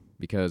learned skill,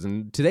 because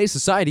in today's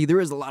society, there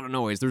is a lot of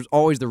noise. There's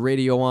always the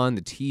radio on,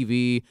 the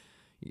TV.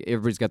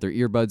 Everybody's got their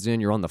earbuds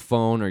in. You're on the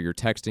phone, or you're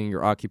texting.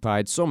 You're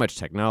occupied. So much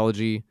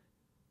technology.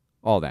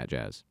 All that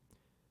jazz.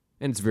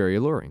 And it's very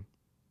alluring.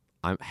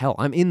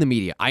 I'm in the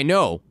media. I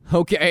know.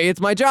 Okay, it's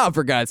my job,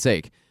 for God's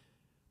sake.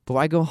 But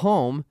when I go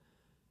home,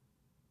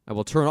 I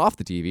will turn off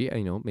the TV.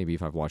 Maybe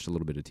if I've watched a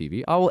little bit of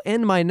TV, I will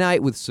end my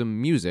night with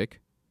some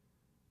music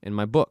and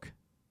my book.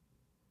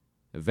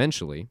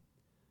 Eventually,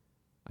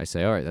 I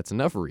say, all right, that's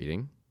enough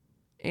reading,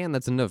 and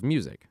that's enough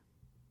music.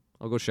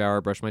 I'll go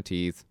shower, brush my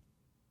teeth,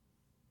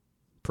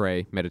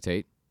 pray,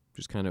 meditate,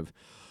 just kind of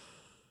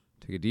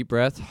take a deep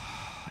breath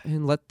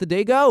and let the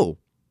day go.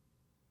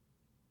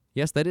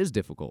 Yes, that is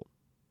difficult.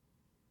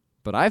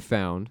 But I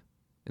found,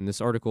 and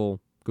this article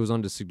goes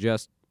on to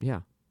suggest,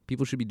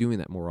 people should be doing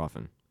that more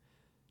often.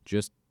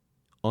 Just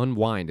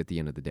unwind at the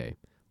end of the day.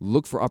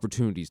 Look for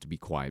opportunities to be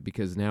quiet,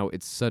 because now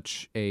it's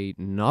such a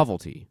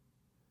novelty.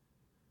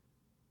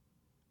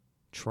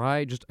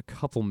 Try just a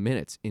couple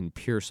minutes in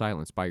pure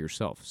silence by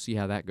yourself. See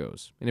how that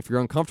goes. And if you're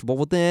uncomfortable,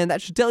 well, then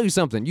that should tell you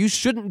something. You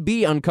shouldn't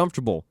be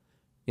uncomfortable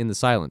in the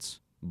silence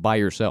by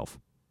yourself.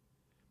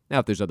 Now,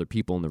 if there's other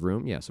people in the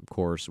room, yes, of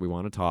course, we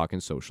want to talk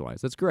and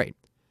socialize. That's great.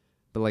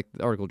 But like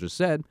the article just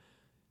said,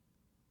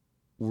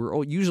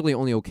 we're usually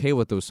only okay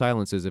with those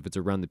silences if it's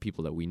around the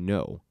people that we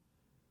know.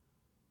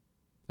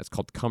 That's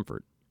called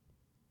comfort.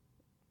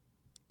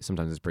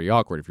 Sometimes it's pretty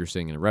awkward if you're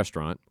sitting in a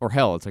restaurant. Or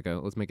hell, it's like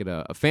let's make it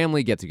a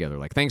family get-together,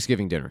 like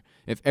Thanksgiving dinner.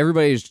 If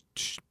everybody is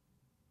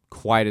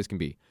quiet as can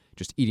be,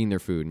 just eating their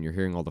food, and you're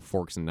hearing all the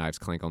forks and knives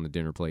clank on the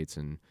dinner plates,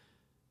 and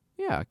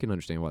yeah, I can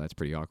understand why that's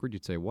pretty awkward.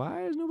 You'd say,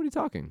 why is nobody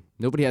talking?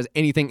 Nobody has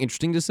anything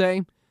interesting to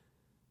say?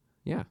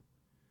 Yeah.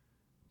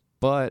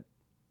 But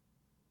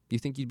you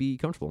think you'd be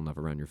comfortable enough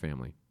around your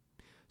family.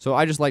 So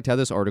I just liked how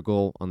this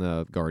article on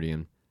The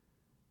Guardian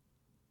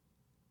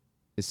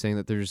is saying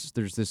that there's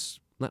this,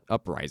 not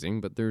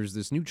uprising, but there's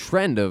this new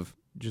trend of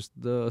just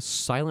the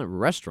silent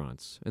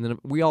restaurants. And then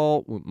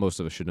most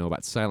of us should know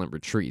about silent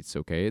retreats,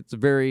 okay? It's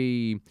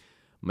very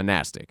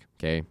monastic,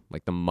 okay?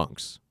 Like the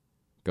monks.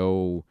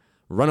 Go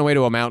Run away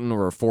to a mountain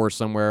or a forest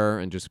somewhere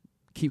and just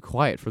keep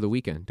quiet for the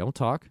weekend. Don't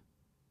talk.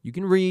 You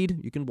can read,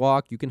 you can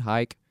walk, you can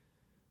hike,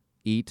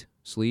 eat,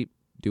 sleep,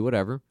 do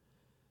whatever,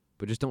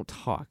 but just don't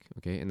talk,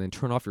 okay? And then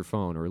turn off your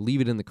phone or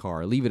leave it in the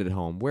car, leave it at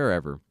home,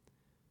 wherever.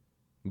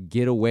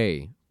 Get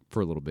away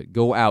for a little bit.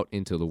 Go out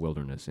into the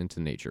wilderness, into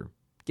nature.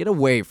 Get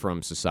away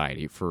from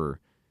society for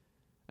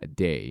a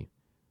day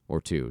or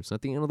two. It's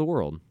not the end of the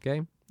world,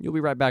 okay? You'll be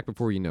right back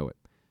before you know it.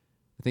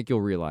 I think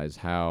you'll realize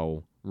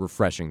how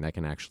refreshing that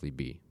can actually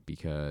be,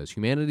 because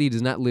humanity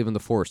does not live in the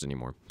forest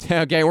anymore.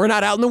 Okay, we're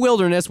not out in the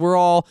wilderness. We're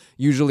all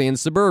usually in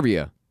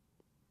suburbia.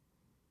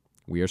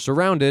 We are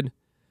surrounded,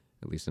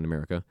 at least in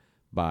America,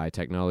 by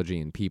technology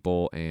and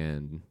people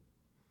and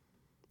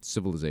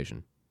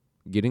civilization.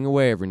 Getting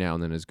away every now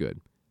and then is good.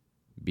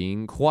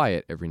 Being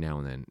quiet every now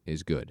and then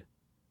is good.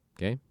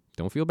 Okay?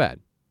 Don't feel bad.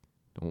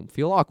 Don't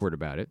feel awkward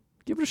about it.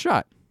 Give it a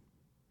shot.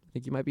 I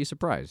think you might be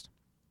surprised.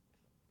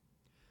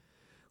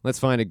 Let's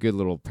find a good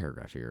little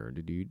paragraph here.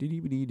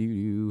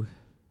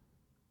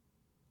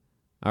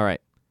 All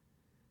right.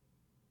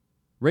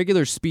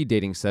 Regular speed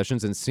dating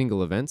sessions and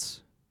single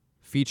events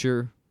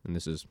feature, and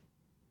this is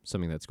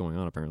something that's going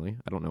on apparently.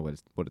 I don't know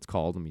what it's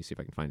called. Let me see if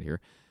I can find it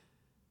here.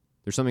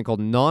 There's something called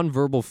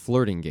nonverbal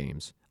flirting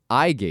games,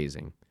 eye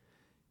gazing,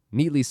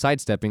 neatly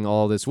sidestepping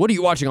all this. What are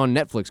you watching on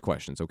Netflix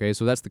questions? Okay,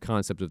 so that's the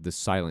concept of this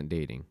silent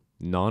dating.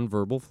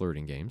 Nonverbal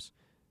flirting games,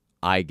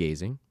 eye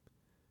gazing.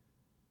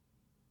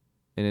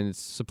 And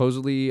it's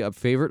supposedly a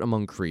favorite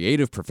among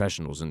creative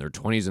professionals in their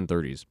 20s and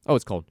 30s. Oh,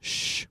 it's called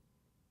Shh.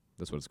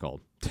 That's what it's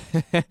called.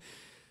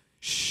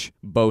 Shh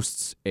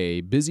boasts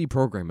a busy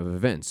program of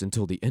events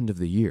until the end of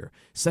the year.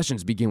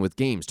 Sessions begin with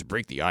games to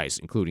break the ice,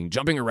 including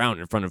jumping around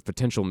in front of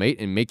potential mate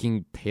and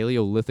making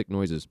Paleolithic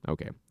noises.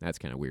 Okay, that's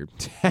kind of weird.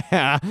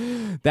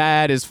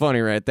 That is funny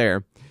right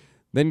there.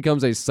 Then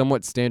comes a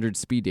somewhat standard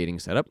speed dating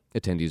setup.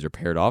 Attendees are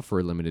paired off for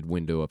a limited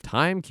window of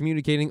time,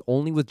 communicating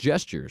only with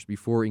gestures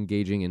before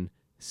engaging in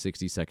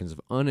 60 seconds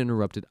of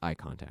uninterrupted eye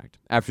contact.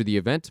 After the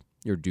event,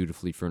 you're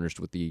dutifully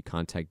furnished with the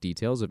contact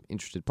details of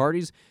interested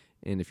parties,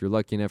 and if you're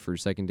lucky enough for a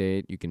second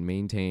date, you can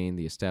maintain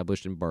the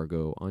established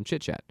embargo on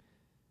chit-chat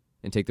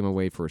and take them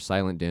away for a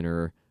silent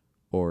dinner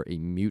or a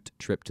mute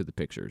trip to the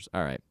pictures.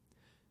 All right.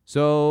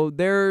 So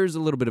there's a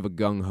little bit of a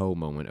gung-ho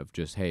moment of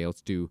just, hey,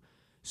 let's do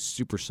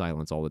super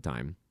silence all the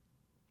time.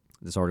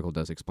 This article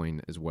does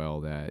explain as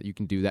well that you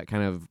can do that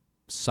kind of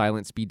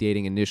silent speed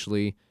dating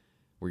initially,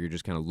 where you're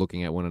just kind of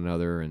looking at one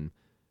another and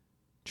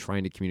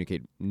trying to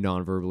communicate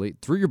non-verbally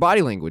through your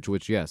body language,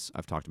 which, yes,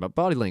 I've talked about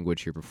body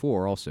language here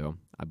before also.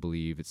 I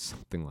believe it's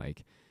something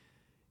like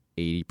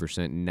 80%,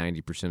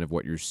 90% of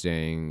what you're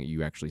saying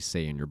you actually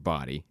say in your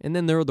body. And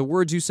then there are the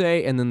words you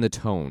say and then the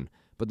tone.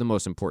 But the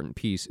most important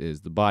piece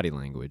is the body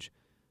language.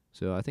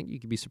 So I think you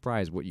could be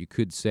surprised what you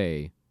could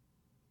say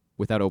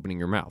without opening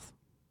your mouth.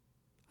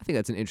 I think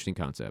that's an interesting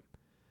concept.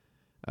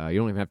 You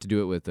don't even have to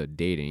do it with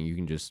dating. You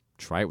can just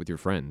try it with your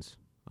friends.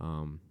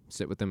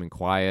 Sit with them in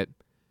quiet,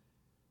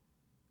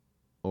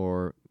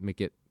 or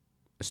make it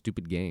a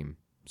stupid game.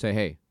 Say,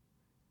 hey,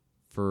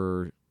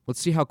 let's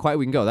see how quiet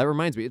we can go. That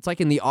reminds me, it's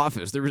like in The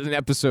Office. There was an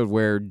episode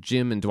where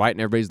Jim and Dwight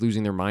and everybody's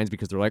losing their minds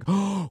because they're like,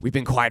 oh, we've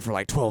been quiet for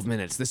like 12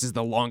 minutes. This is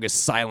the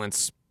longest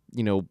silence,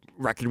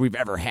 record we've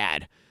ever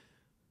had.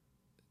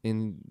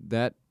 And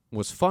that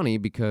was funny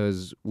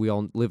because we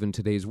all live in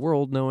today's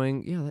world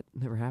knowing, yeah, that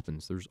never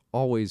happens. There's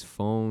always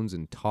phones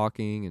and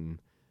talking,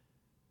 and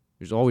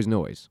there's always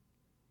noise.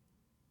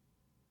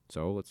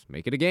 So let's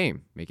make it a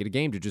game. Make it a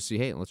game to just see,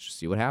 hey, let's just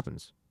see what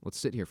happens. Let's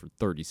sit here for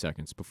 30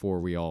 seconds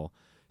before we all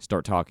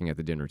start talking at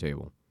the dinner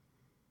table.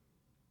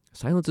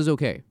 Silence is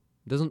okay.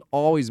 It doesn't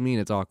always mean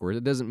it's awkward.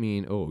 It doesn't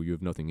mean, oh, you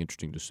have nothing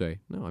interesting to say.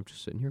 No, I'm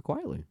just sitting here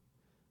quietly.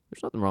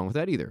 There's nothing wrong with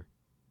that either.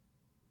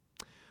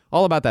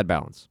 All about that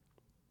balance.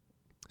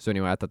 So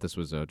anyway, I thought this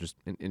was just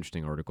an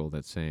interesting article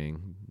that's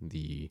saying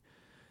the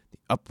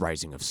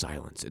uprising of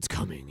silence. It's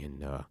coming,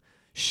 and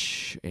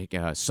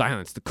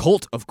silence, the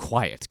cult of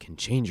quiet can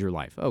change your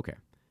life. Okay.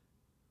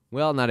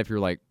 Well, not if you're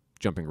like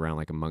jumping around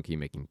like a monkey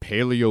making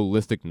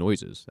Paleolithic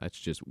noises. That's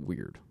just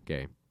weird,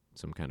 okay?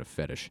 Some kind of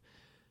fetish.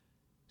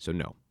 So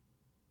no.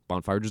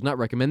 Bonfire does not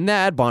recommend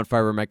that.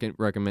 Bonfire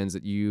recommends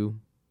that you,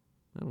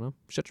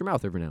 shut your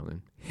mouth every now and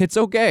then. It's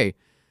okay.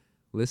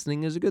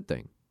 Listening is a good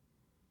thing.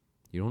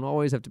 You don't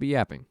always have to be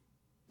yapping.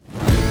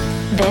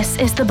 This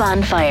is The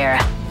Bonfire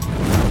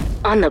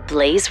on the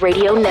Blaze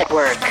Radio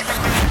Network.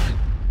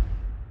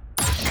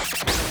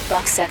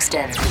 Buck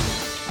Sexton.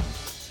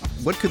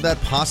 What could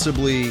that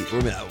possibly...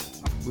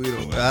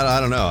 I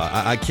don't know.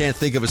 I can't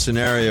think of a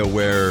scenario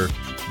where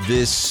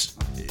this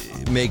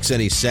makes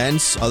any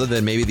sense other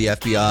than maybe the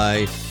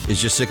FBI is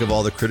just sick of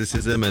all the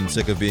criticism and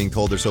sick of being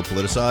told they're so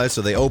politicized.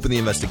 So they open the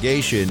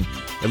investigation.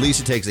 At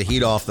least it takes the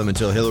heat off them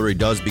until Hillary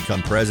does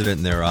become president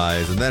in their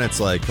eyes. And then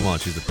it's like, come on,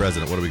 she's the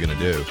president. What are we going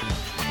to do?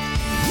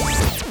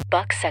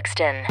 Buck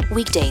Sexton.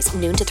 Weekdays,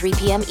 noon to 3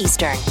 p.m.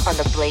 Eastern on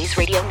the Blaze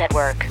Radio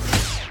Network.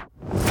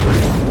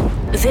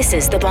 This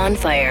is The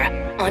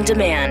Bonfire on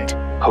demand.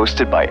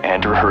 Hosted by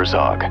Andrew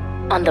Herzog.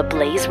 On the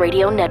Blaze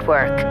Radio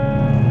Network.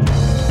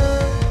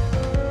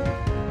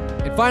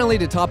 And finally,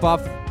 to top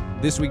off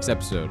this week's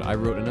episode, I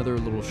wrote another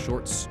little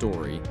short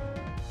story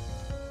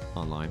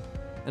online,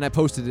 and I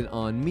posted it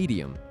on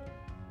Medium.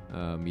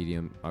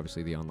 Medium,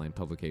 obviously the online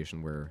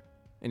publication where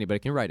anybody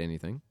can write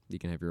anything. You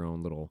can have your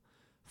own little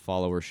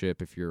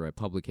followership if you're a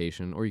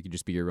publication, or you can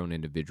just be your own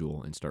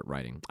individual and start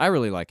writing. I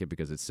really like it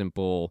because it's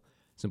simple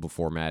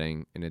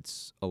formatting, and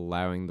it's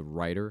allowing the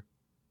writer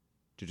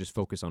to just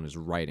focus on his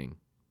writing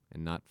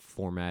and not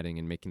formatting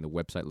and making the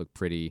website look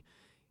pretty,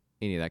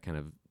 any of that kind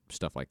of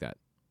stuff like that.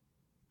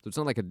 So it's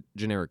not like a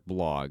generic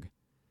blog.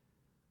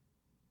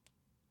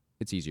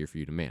 It's easier for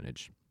you to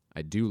manage.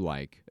 I do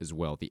like, as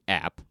well, the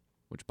app,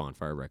 which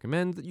Bonfire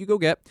recommends that you go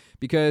get,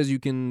 because you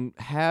can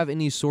have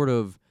any sort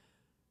of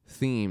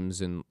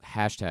themes and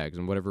hashtags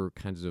and whatever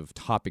kinds of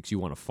topics you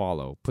want to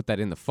follow. Put that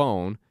in the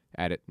phone,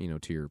 add it,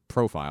 to your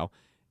profile,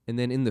 and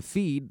then in the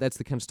feed, that's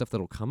the kind of stuff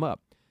that'll come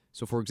up.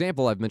 So, for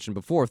example, I've mentioned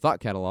before, Thought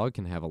Catalog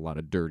can have a lot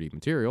of dirty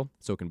material.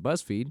 So can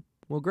BuzzFeed.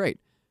 Well,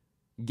 great.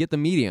 Get the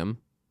Medium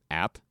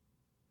app,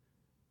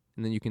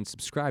 and then you can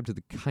subscribe to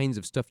the kinds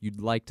of stuff you'd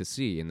like to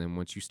see. And then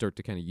once you start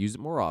to kind of use it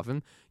more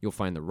often, you'll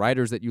find the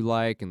writers that you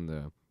like and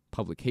the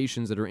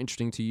publications that are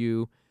interesting to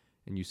you.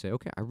 And you say,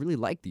 okay, I really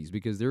like these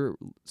because they're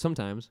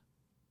sometimes,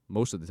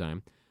 most of the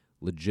time,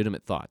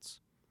 legitimate thoughts.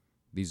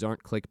 These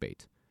aren't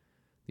clickbait.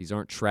 These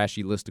aren't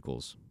trashy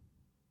listicles.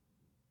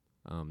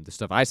 The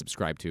stuff I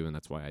subscribe to, and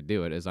that's why I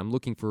do it, is I'm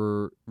looking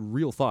for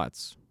real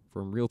thoughts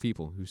from real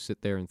people who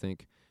sit there and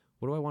think,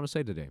 what do I want to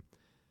say today?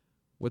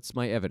 What's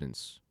my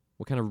evidence?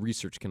 What kind of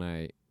research can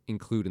I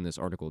include in this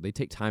article? They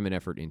take time and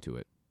effort into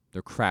it.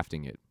 They're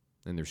crafting it,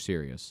 and they're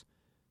serious.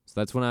 So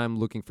that's when I'm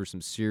looking for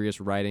some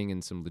serious writing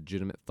and some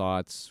legitimate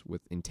thoughts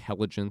with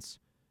intelligence.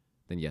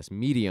 Then yes,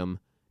 Medium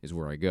is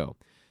where I go.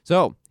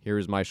 So here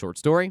is my short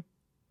story.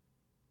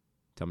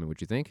 Tell me what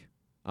you think.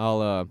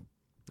 I'll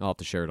have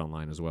to share it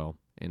online as well.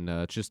 And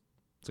it's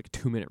like a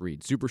 2-minute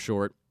read, super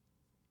short.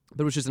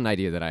 But it was just an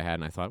idea that I had,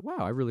 and I thought, wow,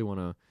 I really want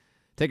to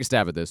take a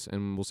stab at this,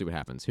 and we'll see what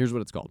happens. Here's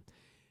what it's called.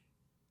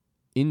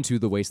 Into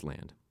the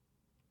Wasteland.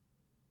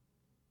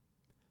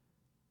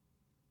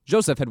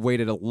 Joseph had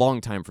waited a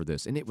long time for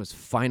this, and it was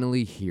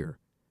finally here.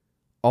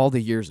 All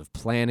the years of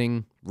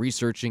planning,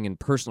 researching, and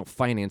personal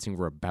financing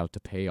were about to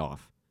pay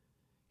off.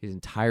 His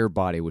entire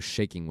body was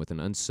shaking with an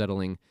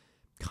unsettling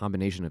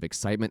combination of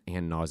excitement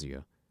and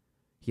nausea.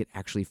 He had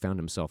actually found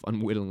himself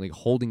unwittingly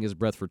holding his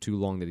breath for too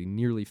long that he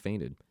nearly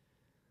fainted.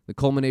 The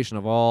culmination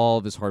of all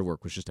of his hard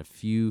work was just a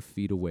few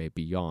feet away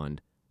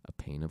beyond a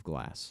pane of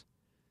glass.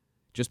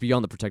 Just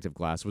beyond the protective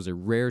glass was a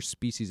rare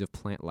species of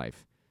plant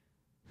life.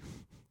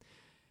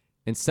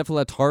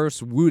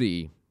 Encephalotaurus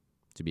woody,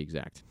 to be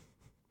exact.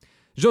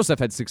 Joseph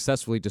had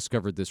successfully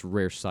discovered this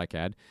rare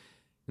cycad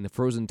in the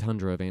frozen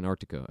tundra of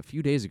Antarctica a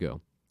few days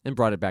ago and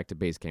brought it back to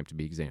base camp to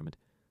be examined.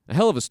 A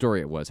hell of a story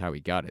it was how he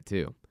got it,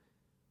 too.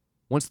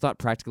 Once thought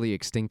practically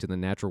extinct in the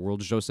natural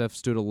world, Joseph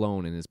stood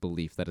alone in his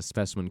belief that a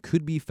specimen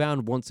could be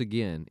found once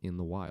again in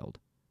the wild.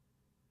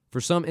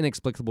 For some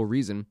inexplicable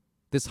reason,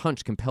 this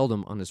hunch compelled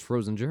him on his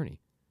frozen journey.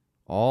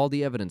 All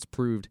the evidence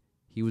proved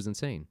he was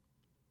insane.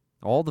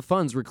 All the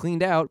funds were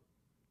cleaned out,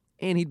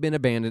 and he'd been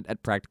abandoned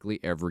at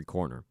practically every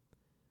corner.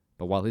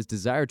 But while his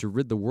desire to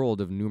rid the world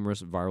of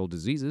numerous viral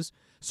diseases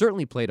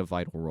certainly played a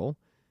vital role,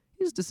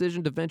 his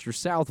decision to venture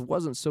south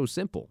wasn't so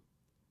simple.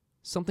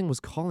 Something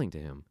was calling to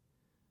him.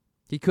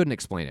 He couldn't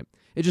explain it.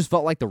 It just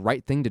felt like the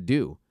right thing to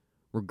do,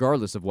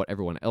 regardless of what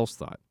everyone else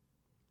thought.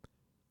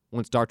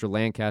 Once Dr.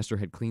 Lancaster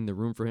had cleaned the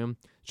room for him,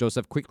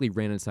 Joseph quickly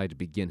ran inside to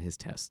begin his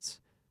tests.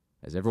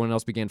 As everyone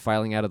else began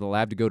filing out of the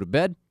lab to go to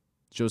bed,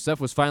 Joseph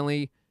was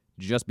finally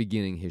just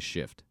beginning his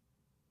shift.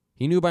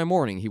 He knew by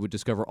morning he would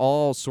discover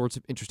all sorts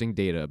of interesting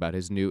data about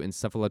his new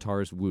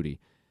Encephalotaurus woody,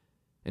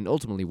 and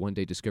ultimately one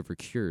day discover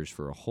cures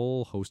for a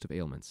whole host of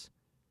ailments.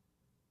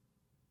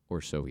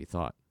 Or so he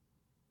thought.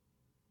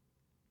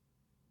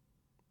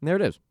 And there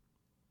it is.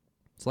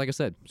 It's like I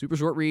said, super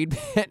short read.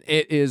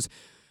 It is,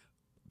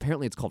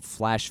 apparently it's called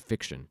flash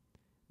fiction,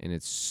 and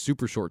it's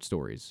super short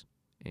stories,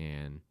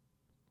 and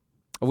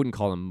I wouldn't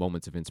call them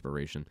moments of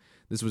inspiration.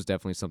 This was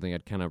definitely something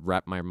I'd kind of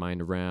wrap my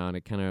mind around.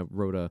 I kind of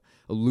wrote a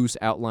loose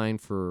outline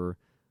for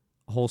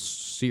a whole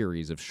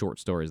series of short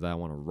stories that I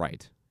want to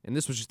write. And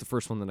this was just the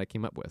first one that I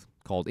came up with,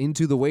 called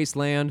Into the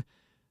Wasteland.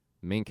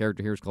 The main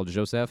character here is called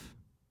Joseph.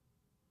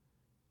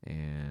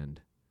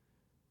 And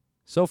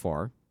so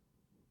far,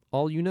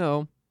 all you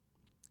know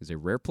is a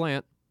rare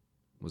plant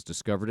was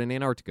discovered in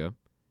Antarctica.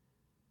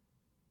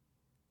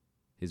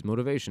 His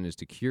motivation is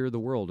to cure the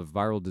world of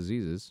viral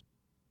diseases.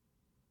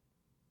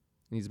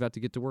 And he's about to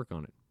get to work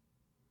on it.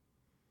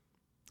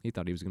 He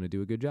thought he was going to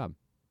do a good job.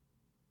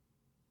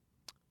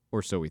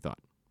 Or so he thought.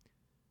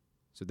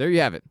 So there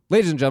you have it.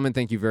 Ladies and gentlemen,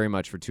 thank you very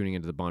much for tuning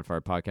into the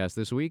Bonfire Podcast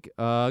this week.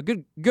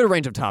 Good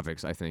range of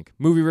topics, I think.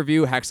 Movie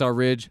review, Hacksaw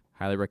Ridge,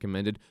 highly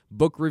recommended.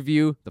 Book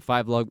review, The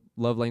 5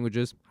 Love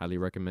Languages, highly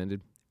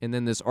recommended. And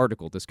then this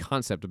article, this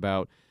concept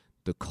about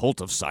the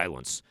cult of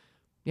silence.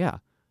 Yeah,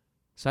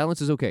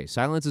 silence is okay.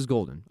 Silence is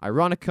golden.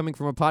 Ironic coming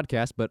from a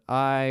podcast, but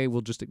I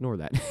will just ignore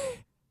that.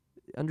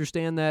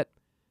 Understand that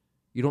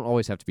You don't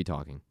always have to be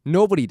talking.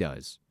 Nobody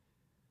does.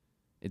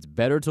 It's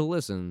better to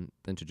listen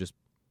than to just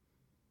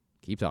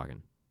keep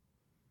talking.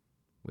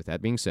 With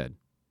that being said,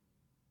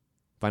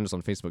 find us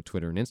on Facebook,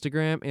 Twitter, and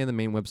Instagram, and the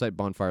main website,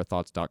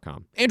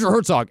 bonfirethoughts.com. Andrew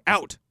Herzog,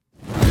 out!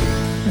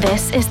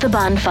 This is The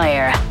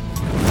Bonfire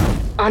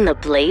on the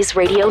Blaze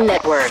Radio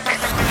Network.